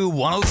 102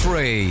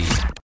 103.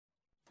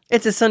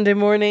 It's a Sunday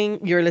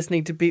morning. You're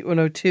listening to Beat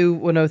 102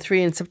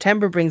 103, and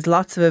September brings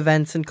lots of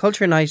events, and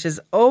Culture Night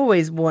is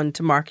always one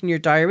to mark in your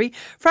diary.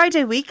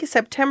 Friday week,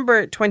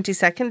 September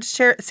 22nd.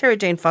 Sarah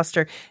Jane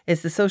Foster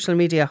is the social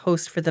media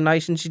host for the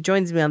night, and she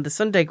joins me on the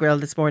Sunday Grill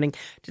this morning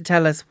to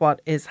tell us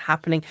what is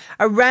happening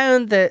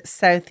around the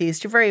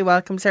southeast. You're very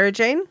welcome, Sarah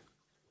Jane.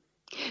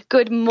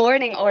 Good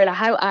morning, Orla.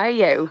 How are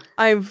you?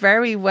 I'm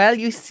very well.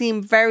 You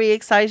seem very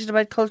excited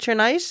about Culture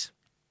Night.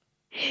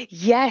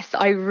 Yes,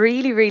 I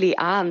really, really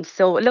am.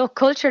 So look,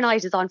 Culture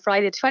Night is on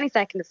Friday, the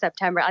 22nd of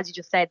September, as you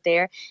just said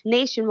there.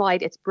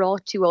 Nationwide, it's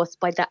brought to us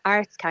by the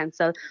Arts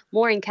Council.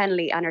 Maureen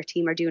Kennelly and her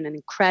team are doing an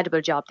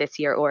incredible job this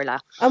year, Orla.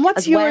 And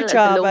what's your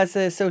job as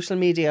a social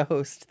media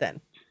host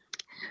then?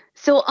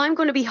 So I'm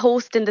going to be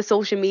hosting the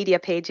social media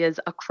pages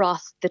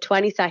across the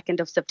 22nd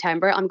of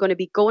September. I'm going to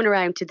be going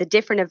around to the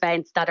different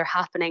events that are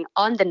happening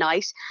on the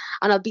night,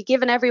 and I'll be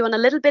giving everyone a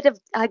little bit of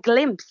a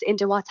glimpse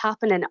into what's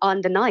happening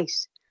on the night.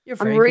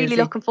 I'm really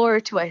looking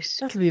forward to it.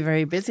 That'll be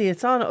very busy.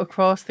 It's on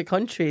across the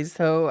country,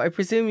 so I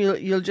presume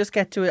you'll just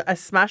get to a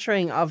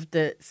smattering of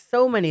the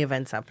so many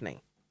events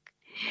happening.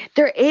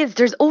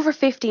 There's over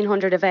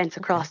 1,500 events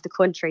across the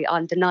country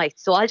on the night.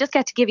 So I'll just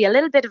get to give you a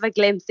little bit of a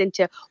glimpse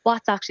into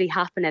what's actually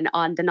happening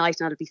on the night.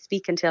 And I'll be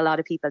speaking to a lot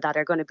of people that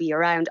are going to be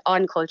around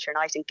on Culture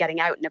Night and getting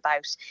out and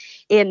about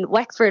in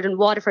Wexford and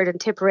Waterford and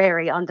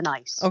Tipperary on the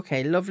night.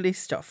 Okay, lovely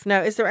stuff.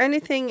 Now, is there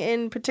anything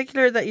in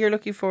particular that you're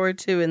looking forward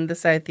to in the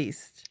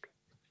southeast?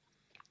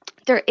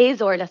 There is,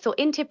 Orla. So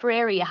in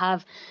Tipperary, you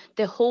have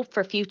the Hope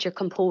for Future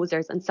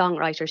Composers and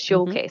Songwriters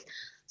Showcase.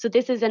 So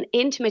this is an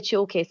intimate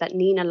showcase at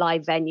Nina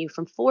Live venue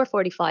from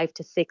 4:45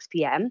 to 6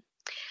 p.m.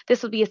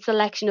 This will be a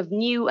selection of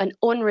new and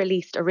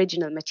unreleased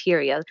original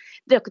material.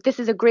 Look, this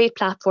is a great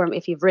platform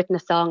if you've written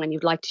a song and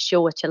you'd like to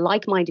show it to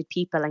like-minded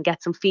people and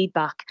get some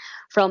feedback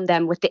from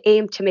them, with the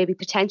aim to maybe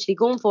potentially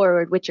going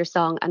forward with your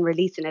song and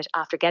releasing it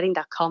after getting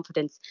that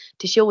confidence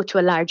to show it to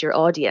a larger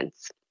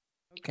audience.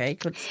 Okay,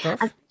 good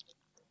stuff.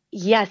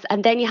 Yes,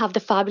 and then you have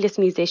the fabulous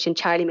musician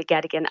Charlie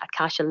McGettigan at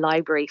Cashel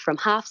Library from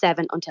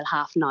 7:30 until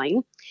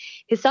 9:30.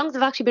 His songs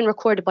have actually been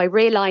recorded by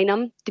Ray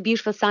Lynham, the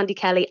beautiful Sandy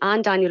Kelly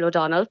and Daniel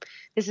O'Donnell.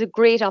 This is a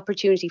great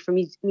opportunity for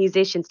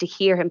musicians to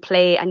hear him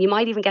play, and you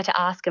might even get to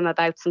ask him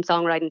about some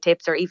songwriting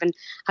tips or even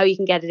how you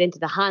can get it into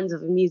the hands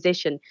of a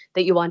musician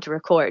that you want to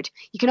record.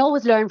 You can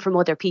always learn from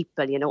other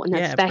people, you know, and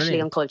especially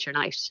brilliant. on Culture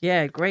Night.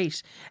 Yeah,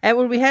 great.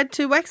 Will we head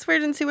to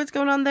Wexford and see what's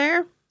going on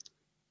there?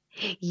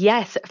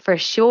 Yes, for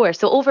sure.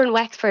 So over in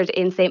Wexford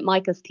in St.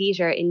 Michael's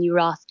Theatre in New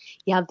Ross,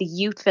 you have the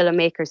Youth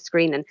Filmmakers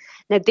screening.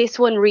 Now, this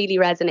one really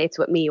resonates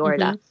with me,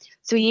 Orla.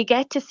 So you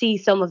get to see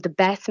some of the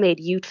best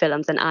made youth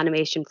films and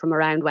animation from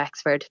around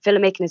Wexford.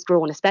 Filmmaking has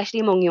grown, especially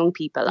among young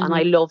people, and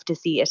I love to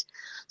see it.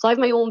 So I have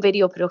my own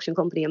video production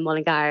company in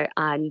Mullingar,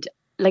 and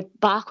like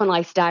back when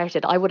I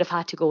started, I would have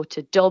had to go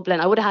to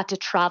Dublin. I would have had to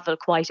travel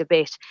quite a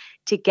bit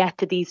to get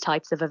to these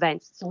types of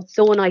events. So it's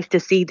so nice to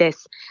see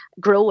this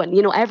growing.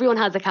 You know, everyone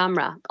has a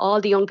camera.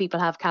 All the young people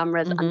have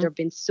cameras and they've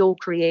been so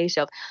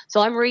creative. So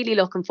I'm really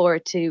looking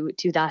forward to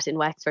that in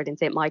Wexford in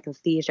St. Michael's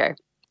Theatre.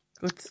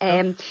 Good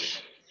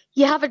stuff.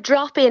 You have a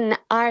drop-in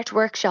art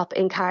workshop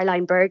in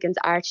Caroline Bergen's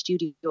art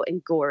studio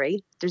in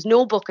Gorey. There's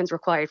no bookings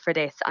required for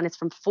this, and it's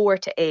from 4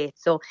 to 8.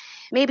 So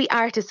maybe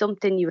art is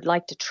something you would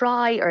like to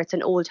try, or it's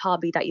an old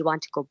hobby that you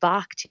want to go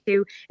back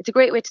to. It's a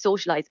great way to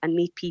socialise and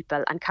meet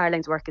people, and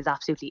Caroline's work is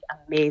absolutely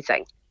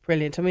amazing.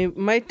 Brilliant. And we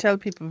might tell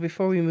people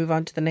before we move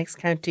on to the next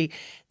county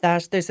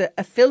that there's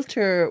a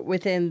filter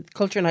within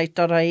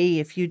culturenight.ie.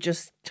 If you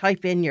just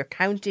type in your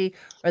county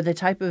or the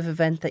type of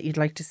event that you'd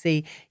like to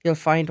see, you'll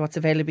find what's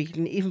available. You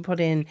can even put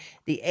in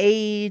the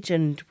age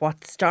and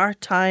what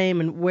start time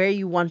and where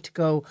you want to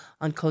go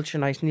on Culture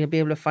Night, and you'll be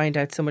able to find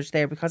out so much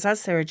there, because as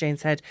Sarah Jane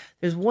said,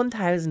 there's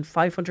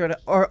 1,500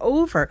 or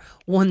over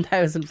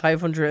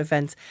 1,500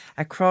 events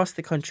across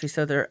the country,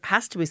 so there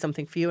has to be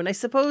something for you. And I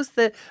suppose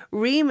the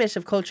remit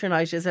of Culture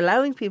Night is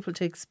allowing people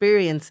to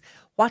experience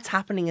what's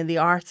happening in the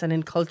arts and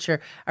in culture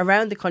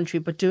around the country,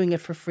 but doing it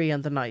for free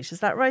on the night.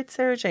 Is that right,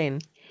 Sarah Jane?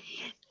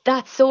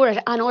 That's so right.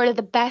 And Orla,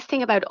 the best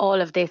thing about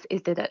all of this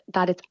is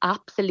that it's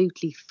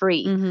absolutely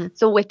free.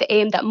 So with the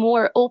aim that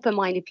more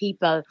open-minded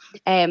people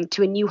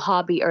to a new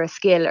hobby or a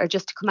skill, or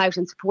just to come out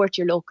and support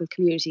your local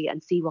community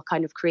and see what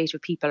kind of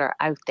creative people are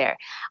out there.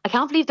 I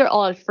can't believe they're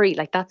all free.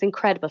 Like, that's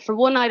incredible. For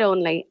one night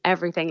only,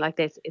 everything like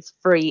this is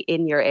free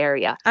in your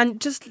area. And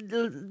just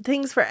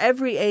things for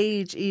every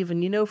age,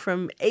 even, you know,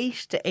 from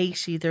 8 to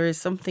 80, there is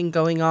something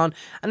going on.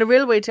 And a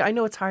real way to, I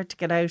know it's hard to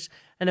get out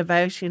and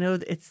about, you know,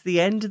 it's the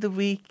end of the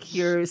week,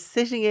 you're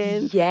sitting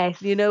in,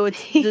 you know,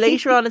 it's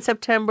later on in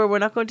September, we're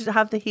not going to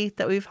have the heat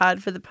that we've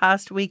had for the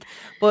past week,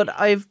 but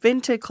I've been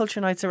to Culture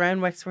Nights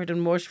around Wexford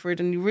and Morshford,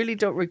 and you really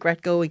don't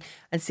regret going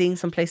and seeing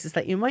some places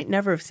that you might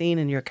never have seen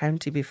in your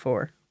county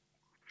before.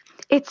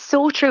 It's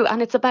so true.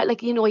 And it's about,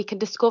 like, you know, you can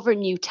discover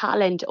new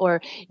talent or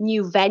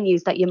new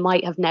venues that you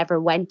might have never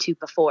went to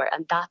before.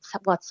 And that's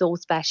what's so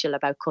special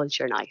about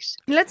Culture Night.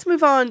 Let's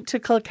move on to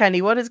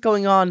Kilkenny. What is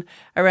going on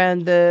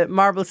around the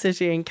Marble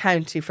City and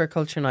County for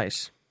Culture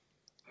Night?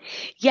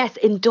 Yes,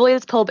 in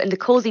Doyle's Pub in the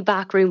cosy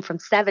back room from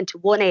 7 to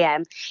 1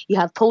 a.m, you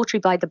have Poetry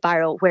by the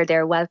Barrow, where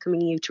they're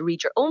welcoming you to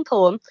read your own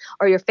poem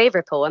or your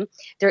favourite poem.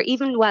 They're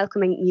even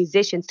welcoming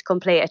musicians to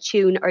come play a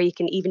tune, or you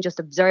can even just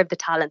observe the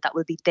talent that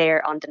will be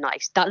there on the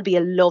night. That'll be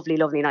a lovely,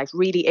 lovely night,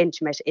 really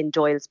intimate in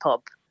Doyle's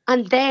Pub.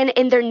 And then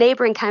in their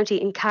neighbouring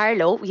county in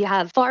Carlow, we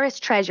have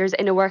Forest Treasures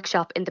in a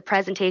workshop in the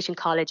Presentation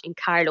College in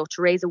Carlow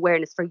to raise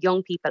awareness for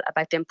young people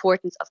about the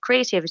importance of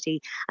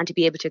creativity and to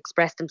be able to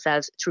express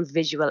themselves through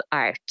visual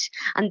art.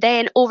 And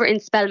then over in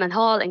Spelman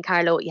Hall in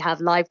Carlow, you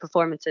have live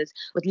performances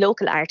with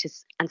local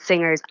artists and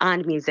singers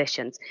and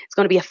musicians. It's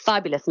going to be a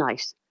fabulous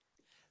night.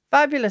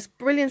 Fabulous,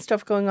 brilliant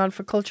stuff going on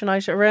for Culture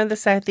Night around the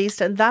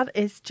southeast, and that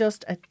is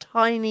just a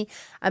tiny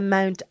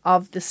amount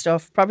of the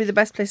stuff. Probably the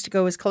best place to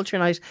go is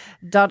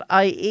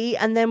culturenight.ie.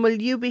 And then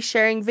will you be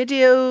sharing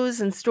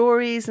videos and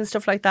stories and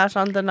stuff like that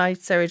on the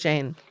night, Sarah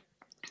Jane?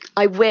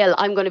 I will.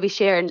 I'm going to be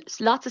sharing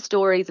lots of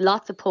stories,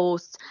 lots of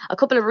posts, a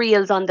couple of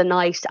reels on the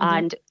night,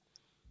 and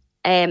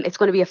it's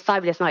going to be a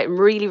fabulous night. I'm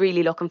really,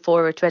 really looking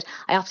forward to it.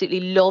 I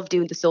absolutely love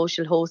doing the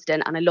social hosting,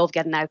 and I love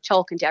getting out,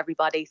 talking to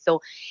everybody.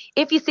 So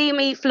if you see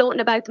me floating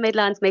about the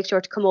Midlands, make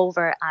sure to come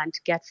over and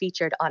get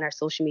featured on our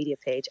social media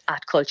page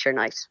at Culture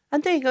Night.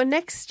 And there you go.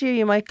 Next year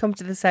you might come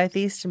to the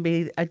southeast and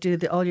do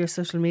all your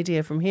social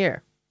media from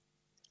here.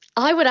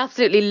 I would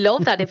absolutely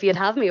love that if you'd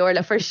have me,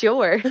 Orla, for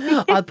sure.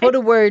 I'll put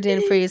a word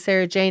in for you,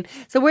 Sarah Jane.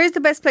 So where's the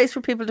best place for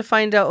people to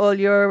find out all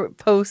your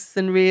posts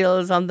and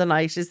reels on the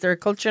night? Is there a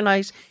Culture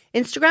Night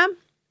Instagram?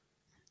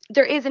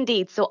 There is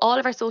indeed. So all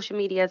of our social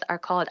medias are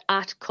called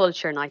at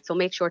Culture Night. So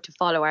make sure to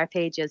follow our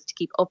pages to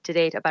keep up to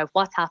date about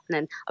what's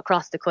happening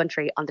across the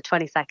country on the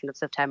 22nd of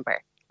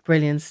September.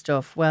 Brilliant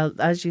stuff. Well,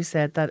 as you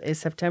said, that is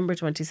September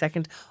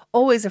 22nd,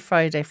 always a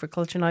Friday for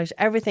Culture Night.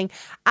 Everything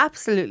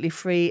absolutely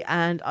free,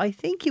 and I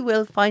think you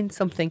will find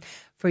something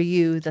for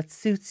you that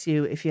suits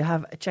you if you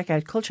have check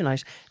out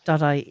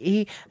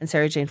culturenight.ie. And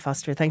Sarah Jane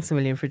Foster, thanks a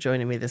million for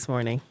joining me this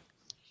morning.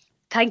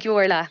 Thank you,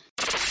 Orla.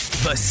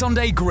 The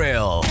Sunday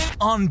Grill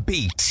on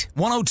Beat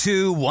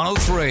 102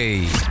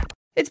 103.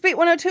 It's Beat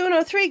 102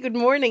 103. Good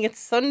morning. It's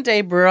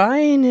Sunday.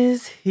 Brian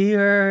is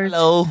here.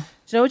 Hello. Do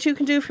you know what you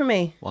can do for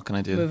me? What can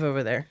I do? Move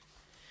over there.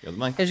 You're the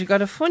mic. Because you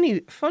got a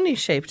funny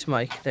shaped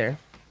mic there.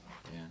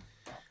 Yeah.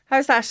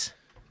 How's that?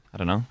 I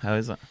don't know. How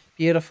is it?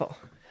 Beautiful.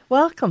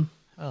 Welcome.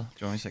 Well, do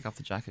you want me to take off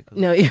the jacket?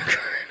 No, you're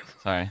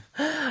Sorry.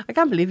 I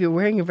can't believe you're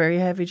wearing a very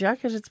heavy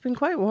jacket. It's been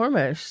quite warm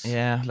out.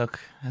 Yeah, look,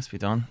 has to be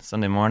done.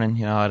 Sunday morning,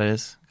 you know how it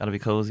is. Got to be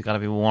cozy, got to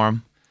be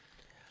warm.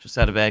 Just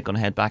out of bed, going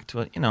to head back to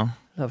it, you know.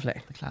 Lovely.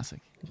 The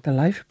classic. The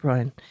life of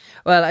Brian.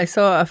 Well, I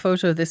saw a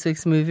photo of this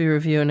week's movie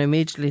review and I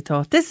immediately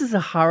thought, this is a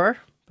horror.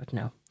 But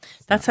no.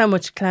 That's how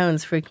much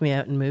clowns freak me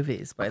out in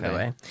movies, by the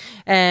way.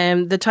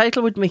 The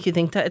title would make you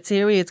think that it's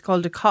eerie. It's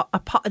called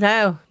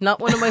now, not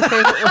one of my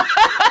favourite words.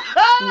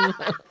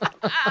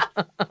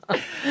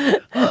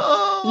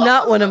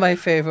 Not one of my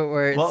favourite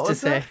words to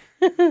say.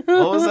 What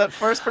was that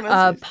first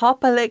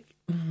pronunciation?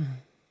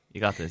 You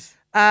got this.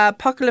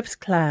 Apocalypse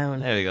Clown.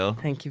 There we go.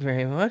 Thank you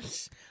very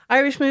much.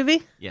 Irish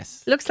movie?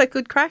 Yes. Looks like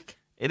good crack.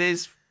 It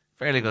is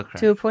fairly good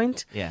crack. To a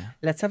point. Yeah.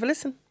 Let's have a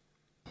listen.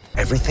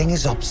 Everything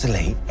is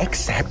obsolete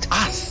except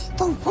us.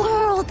 The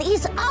world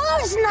is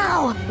ours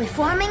now. We're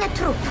forming a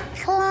troop.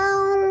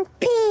 Clown-pedo.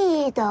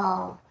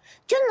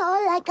 You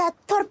know, like a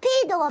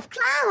torpedo of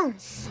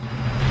clowns.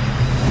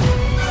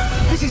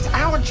 This is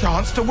our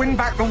chance to win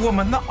back the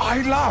woman that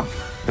I love.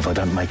 If I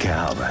don't make it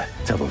out of there,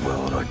 tell the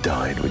world I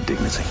died with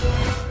dignity.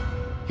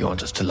 You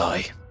want us to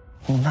lie?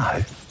 Well,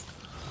 no.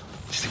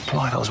 Just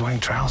implied I was wearing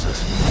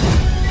trousers.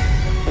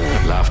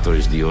 Laughter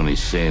is the only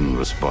sane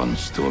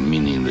response to a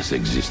meaningless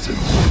existence.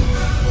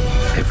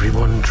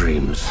 Everyone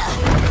dreams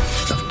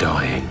of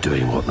dying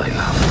doing what they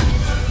love.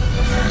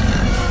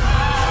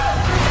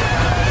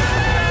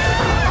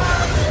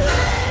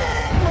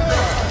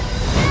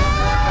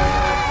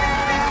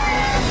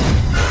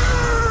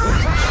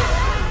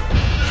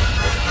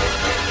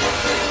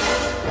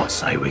 I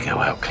say we go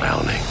out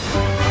clowning.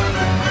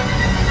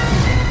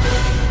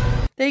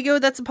 There you go.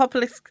 That's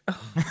Apocalypse. Oh.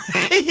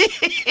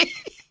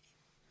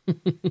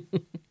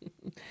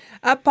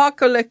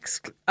 Apocalypse.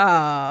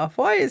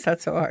 Why is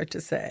that so hard to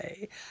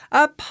say?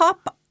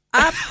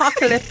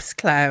 Apocalypse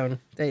Clown.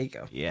 There you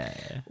go.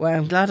 Yeah. Well,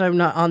 I'm glad I'm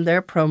not on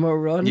their promo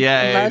run.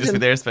 Yeah, just be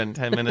there, spend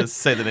 10 minutes,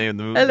 say the name of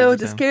the movie. Hello,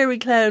 the scary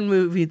clown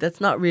movie.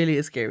 That's not really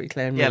a scary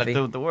clown movie.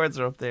 Yeah, like the words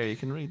are up there. You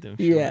can read them.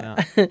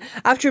 Yeah.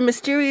 After a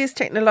mysterious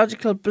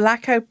technological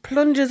blackout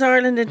plunges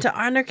Ireland into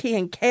anarchy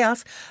and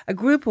chaos, a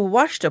group of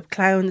washed up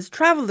clowns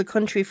travel the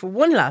country for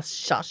one last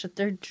shot at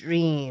their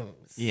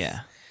dreams.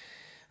 Yeah.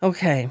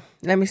 Okay,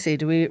 let me see.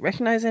 Do we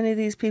recognise any of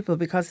these people?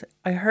 Because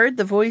I heard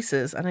the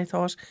voices and I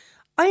thought,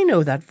 I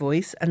know that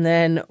voice. And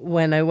then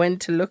when I went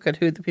to look at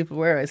who the people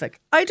were, I was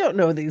like, I don't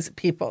know these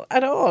people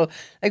at all.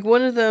 Like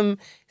one of them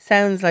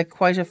sounds like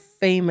quite a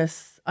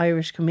famous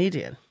Irish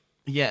comedian.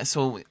 Yeah,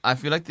 so I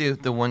feel like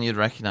the one you'd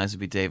recognise would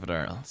be David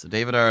Earl. So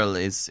David Earl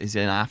is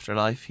in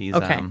Afterlife. He's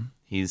okay.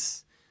 He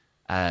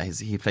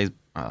plays,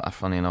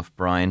 funny enough,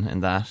 Brian in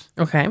that.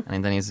 Okay.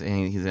 And then he's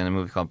in a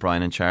movie called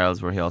Brian and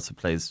Charles, where he also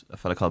plays a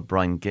fella called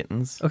Brian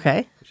Gittins.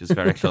 Okay. Which is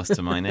very close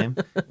to my name,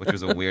 which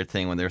was a weird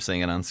thing when they were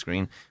saying it on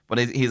screen. But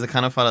he's a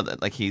kind of fella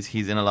that, like, he's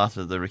in a lot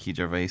of the Ricky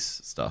Gervais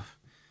stuff.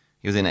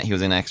 He was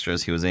in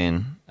Extras. He was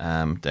in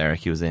Derek.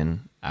 He was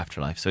in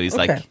Afterlife. So he's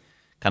like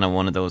kind of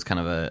one of those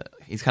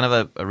he's kind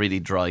of a really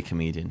dry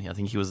comedian. I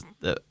think he was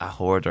a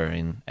hoarder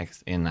in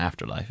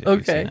Afterlife. If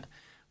you've seen it.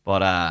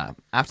 But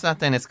after that,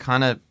 then it's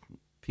kind of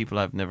people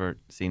I've never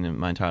seen in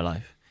my entire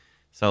life.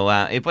 So,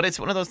 but it's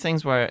one of those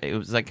things where it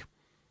was like,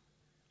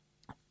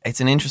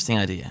 it's an interesting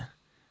idea,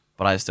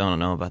 but I just don't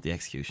know about the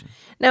execution.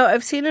 Now,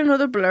 I've seen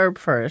another blurb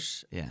for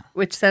it,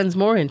 which sounds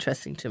more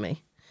interesting to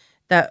me.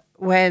 That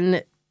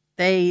when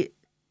they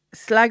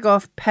slag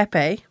off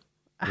Pepe,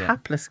 a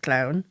hapless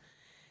clown,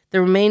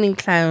 the remaining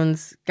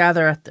clowns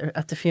gather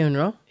at the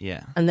funeral.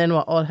 Yeah. And then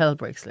what? All hell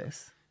breaks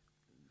loose.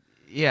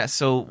 Yeah,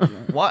 so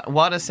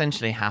what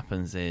essentially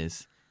happens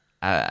is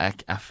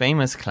a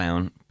famous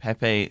clown,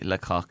 Pepe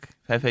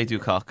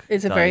Ducoc,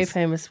 is a very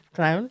famous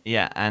clown.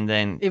 Yeah, and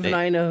then even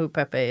I know who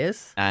Pepe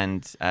is.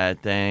 And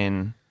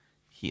then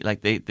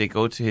they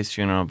go to his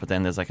funeral, but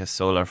then there's like a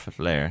solar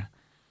flare,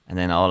 and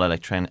then all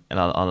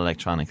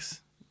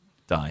electronics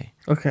die.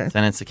 Okay.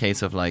 Then it's a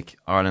case of like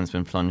Ireland's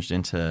been plunged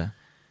into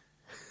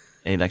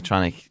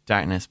electronic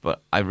darkness,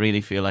 but I really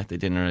feel like they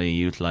didn't really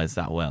utilise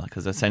that well,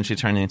 because essentially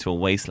turned it into a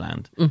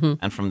wasteland. Mm-hmm.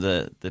 And from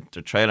the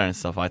trailer and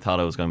stuff, I thought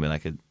it was going to be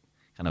like a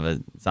kind of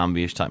a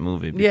zombie-ish type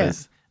movie,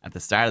 because at the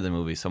start of the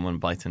movie, someone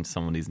bites into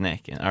somebody's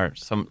neck, or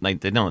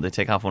they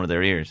take off one of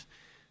their ears.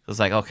 So it's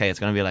like, okay, it's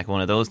going to be like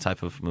one of those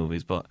type of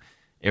movies, but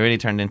it really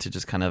turned into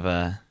just kind of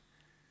a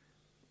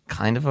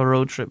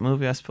road trip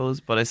movie, I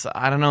suppose. But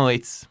I don't know,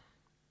 it's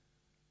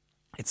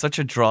such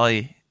a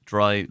dry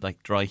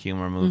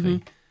humor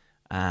movie.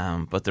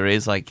 Mm-hmm. But there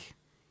is like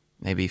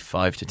maybe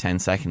 5 to 10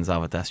 seconds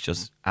of it that's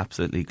just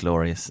absolutely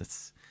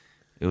glorious.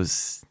 It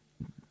was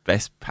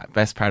best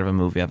part of a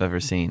movie I've ever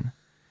seen,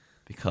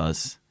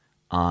 because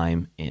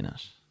I'm in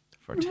it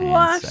for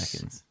 10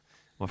 seconds.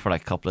 but for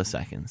like a couple of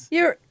seconds.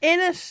 You're in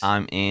it.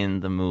 I'm in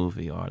the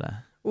movie,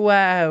 Orla.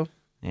 Wow.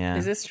 Yeah.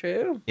 Is this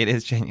true? It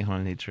is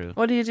genuinely true.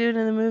 What are you doing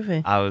in the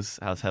movie? I was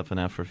helping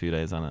out for a few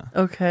days on it.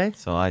 Okay.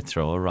 So I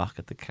throw a rock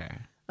at the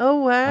car.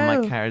 Oh, wow.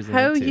 And my car's in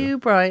How it too. you,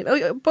 Brian?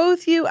 Oh,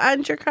 both you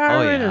and your car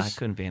are in it? I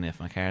couldn't be in it if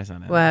my car's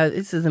on it. Wow,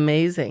 this is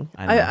amazing.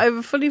 I have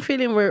a funny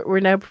feeling we're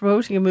now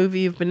promoting a movie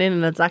you've been in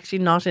and it's actually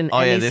not in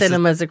any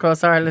cinemas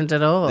across Ireland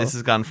at all. This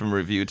has gone from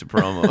review to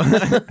promo.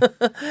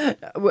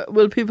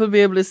 Will people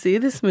be able to see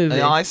this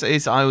movie? I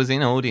was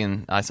in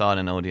Odeon. I saw it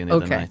in Odeon the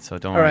other night, so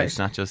don't worry. Right. It's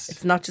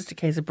not just a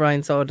case of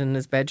Brian saw it in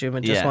his bedroom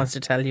and just wants to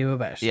tell you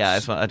about it. Yeah,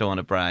 I don't want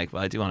to brag, but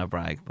I do want to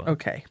brag. But.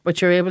 Okay,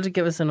 but you're able to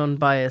give us an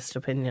unbiased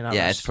opinion on it.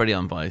 Yeah, it's pretty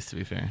unbiased, to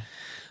be fair.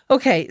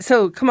 Okay,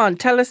 so come on,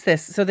 tell us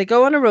this. So they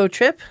go on a road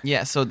trip.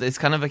 Yeah, so it's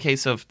kind of a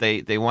case of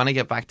they want to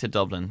get back to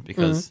Dublin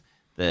because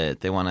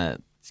they want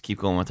to keep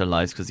going with their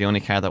lives because the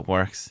only car that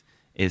works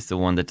is the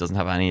one that doesn't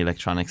have any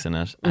electronics in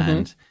it.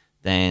 And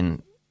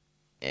then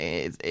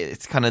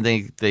it's kind of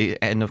they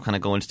end up kind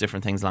of going to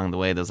different things along the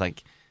way. There's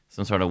like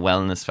some sort of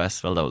wellness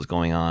festival that was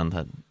going on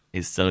that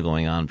is still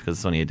going on because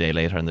it's only a day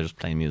later and they're just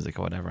playing music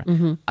or whatever.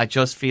 I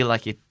just feel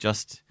like it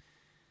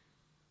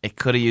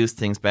could have used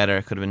things better.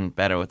 It could have been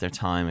better with their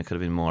time. It could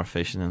have been more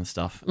efficient and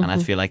stuff. And I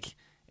feel like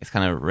it's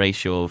kind of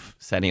ratio of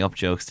setting up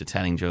jokes to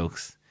telling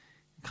jokes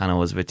kind of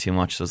was a bit too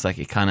much. So it's like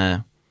it kind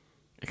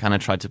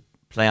of tried to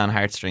play on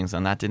heartstrings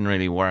and that didn't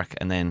really work.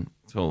 And then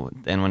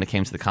when it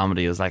came to the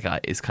comedy, it was like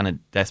it's kind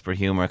of desperate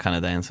humor kind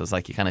of then. So it's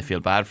like you kind of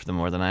feel bad for them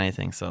more than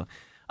anything. So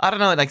I don't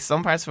know. Like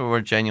some parts of it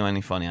were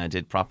genuinely funny. I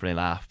did properly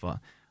laugh, but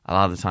a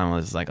lot of the time I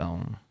was like,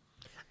 oh.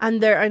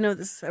 And I know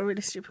this is a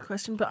really stupid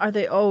question, but are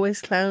they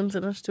always clowns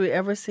in it? Do we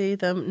ever see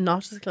them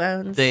not as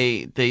clowns?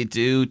 They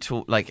do,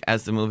 like,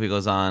 as the movie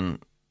goes on,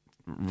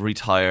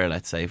 retire,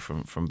 let's say,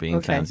 from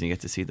being clowns, and you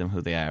get to see them who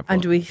they are. And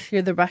do we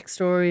hear their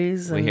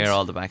backstories? We hear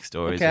all the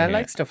backstories. Okay, I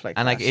like stuff like that.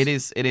 And like it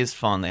is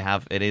fun.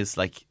 It is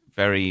like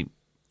very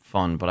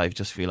fun, but I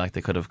just feel like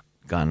they could have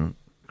gone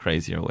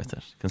crazier with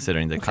it,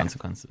 considering the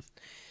consequences.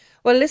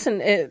 Well, listen,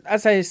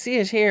 as I see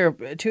it here,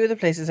 two of the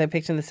places I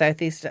picked in the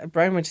southeast,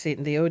 Brian went to see it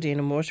in the Odeon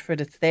in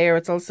Waterford. It's there.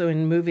 It's also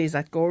in movies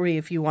at Gorey.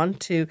 If you want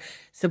to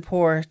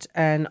support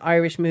an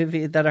Irish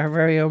movie that our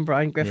very own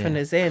Brian Griffin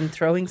is in,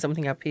 throwing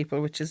something at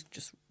people, which is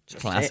just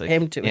classic.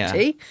 Him to a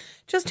T.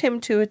 Just him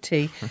to a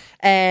T.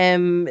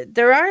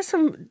 There are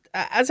some,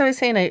 as I was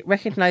saying, I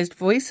recognised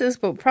voices,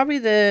 but probably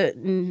the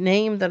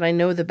name that I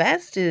know the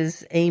best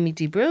is Amy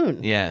De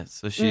Bruyne. Yeah,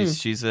 so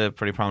she's a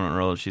pretty prominent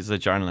role. She's a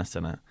journalist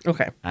in it.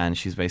 Okay. And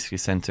she's basically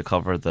sent to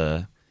cover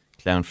the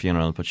clown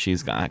funeral, but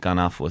she's gone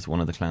off with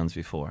one of the clowns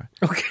before.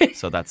 Okay.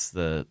 So that's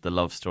the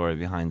love story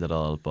behind it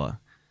all. But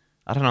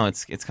I don't know,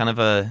 it's kind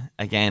of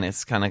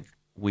it's kind of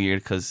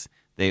weird because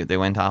They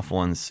went off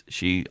once.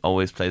 She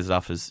always plays it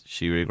off as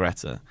she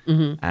regrets it.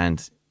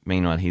 And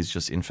meanwhile, he's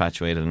just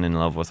infatuated and in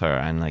love with her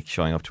and like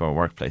showing up to her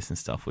workplace and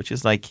stuff, which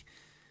is like,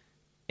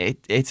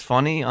 it's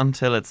funny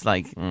until it's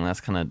like,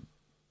 that's kind of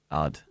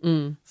odd.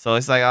 So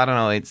it's like, I don't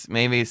know,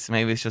 maybe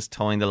it's just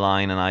towing the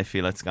line and I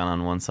feel it's gone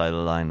on one side of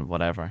the line,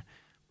 whatever.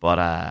 But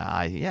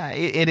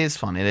it is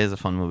fun. It is a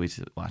fun movie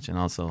to watch, and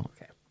also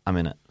I'm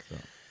in it. So.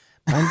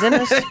 Mine's in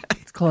it.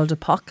 It's called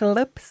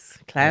Apocalypse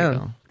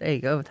Clown. There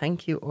you go.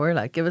 Thank you,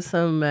 Orla. Give us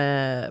some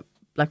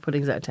black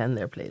puddings out of 10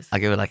 there, please. I'll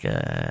give it like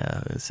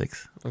a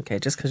 6. Okay,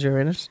 just because you're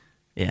in it?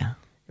 Yeah.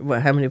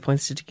 Well, how many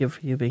points did you give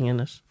for you being in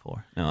it?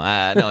 4. No,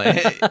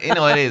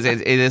 it is.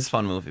 It is a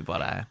fun movie,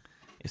 but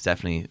it's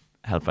definitely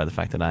helped by the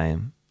fact that I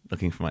am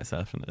looking for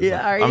myself in it.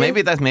 Yeah, or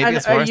maybe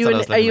it's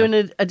worse. Are you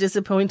in a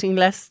disappointing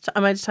less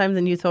amount of time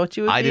than you thought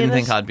you would be in it? I didn't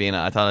think I'd be in it.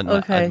 I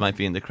thought I might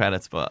be in the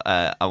credits, but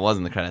I was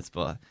in the credits,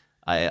 but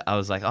I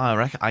was like, I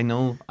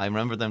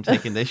remember them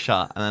taking this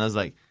shot, and then I was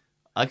like,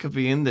 I could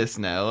be in this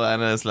now,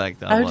 and I was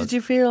like, how did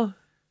you feel?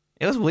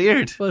 It was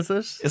weird. Was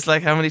it? It's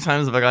like, how many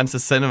times have I gone to the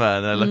cinema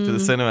and I looked at the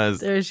cinemas?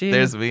 There's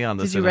me on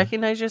the cinema. Did you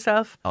recognise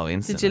yourself? Oh,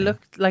 instantly. Did you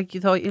look like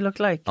you thought you looked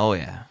like? Oh,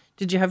 yeah.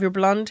 Did you have your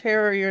blonde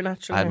hair or your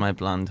natural hair? I had my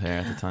blonde hair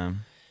at the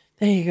time.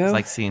 There you go. It's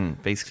like seeing,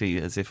 basically,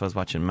 as if I was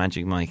watching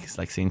Magic Mike. It's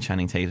like seeing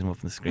Channing Tatum up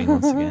on the screen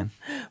once again.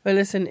 Well,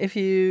 listen, if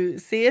you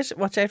see it,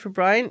 watch out for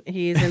Brian.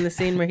 He is in the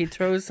scene where he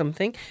throws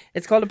something.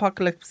 It's called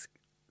Apocalypse. Is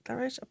that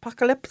right?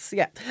 Apocalypse?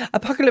 Yeah.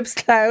 Apocalypse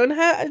Clown.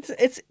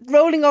 It's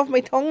rolling off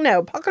my tongue now.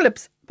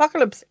 Apocalypse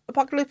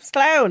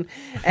Clown.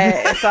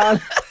 It's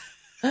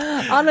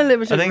on a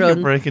limited run. I think you're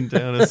breaking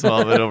down a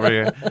small bit over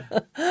here.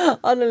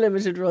 On a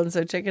limited run,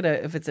 so check it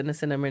out if it's in a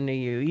cinema near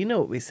you. You know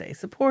what we say,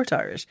 support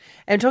Irish.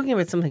 I'm talking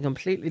about something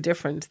completely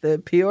different. The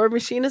PR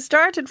machine has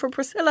started for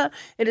Priscilla.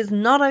 It is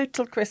not out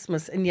till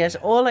Christmas, and yet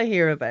all I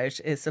hear about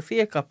is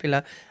Sofia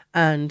Coppola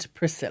and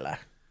Priscilla.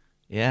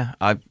 Yeah,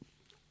 I've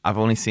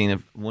only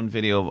seen one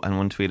video and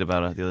one tweet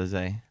about it the other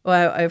day.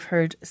 Well, I've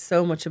heard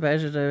so much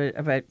about it,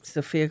 about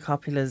Sofia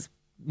Coppola's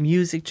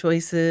music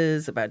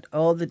choices, about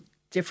all the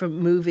different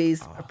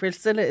movies.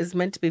 Priscilla is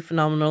meant to be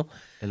phenomenal.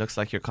 It looks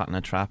like you're caught in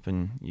a trap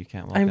and you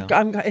can't walk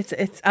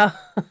out.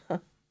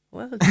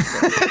 Well,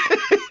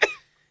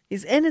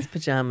 He's in his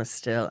pajamas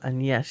still,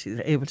 and yet he's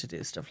able to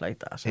do stuff like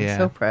that. I'm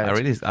so proud.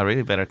 I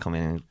really better come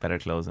in better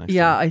clothes next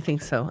Yeah, time. I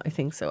think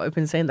so. I've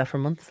been saying that for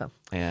months, though.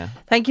 Yeah.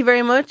 Thank you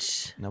very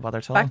much. No bother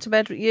at all. Back to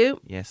bed with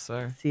you. Yes,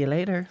 sir. See you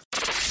later.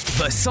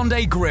 The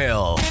Sunday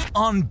Grill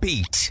on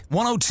Beat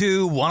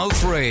 102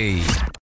 103.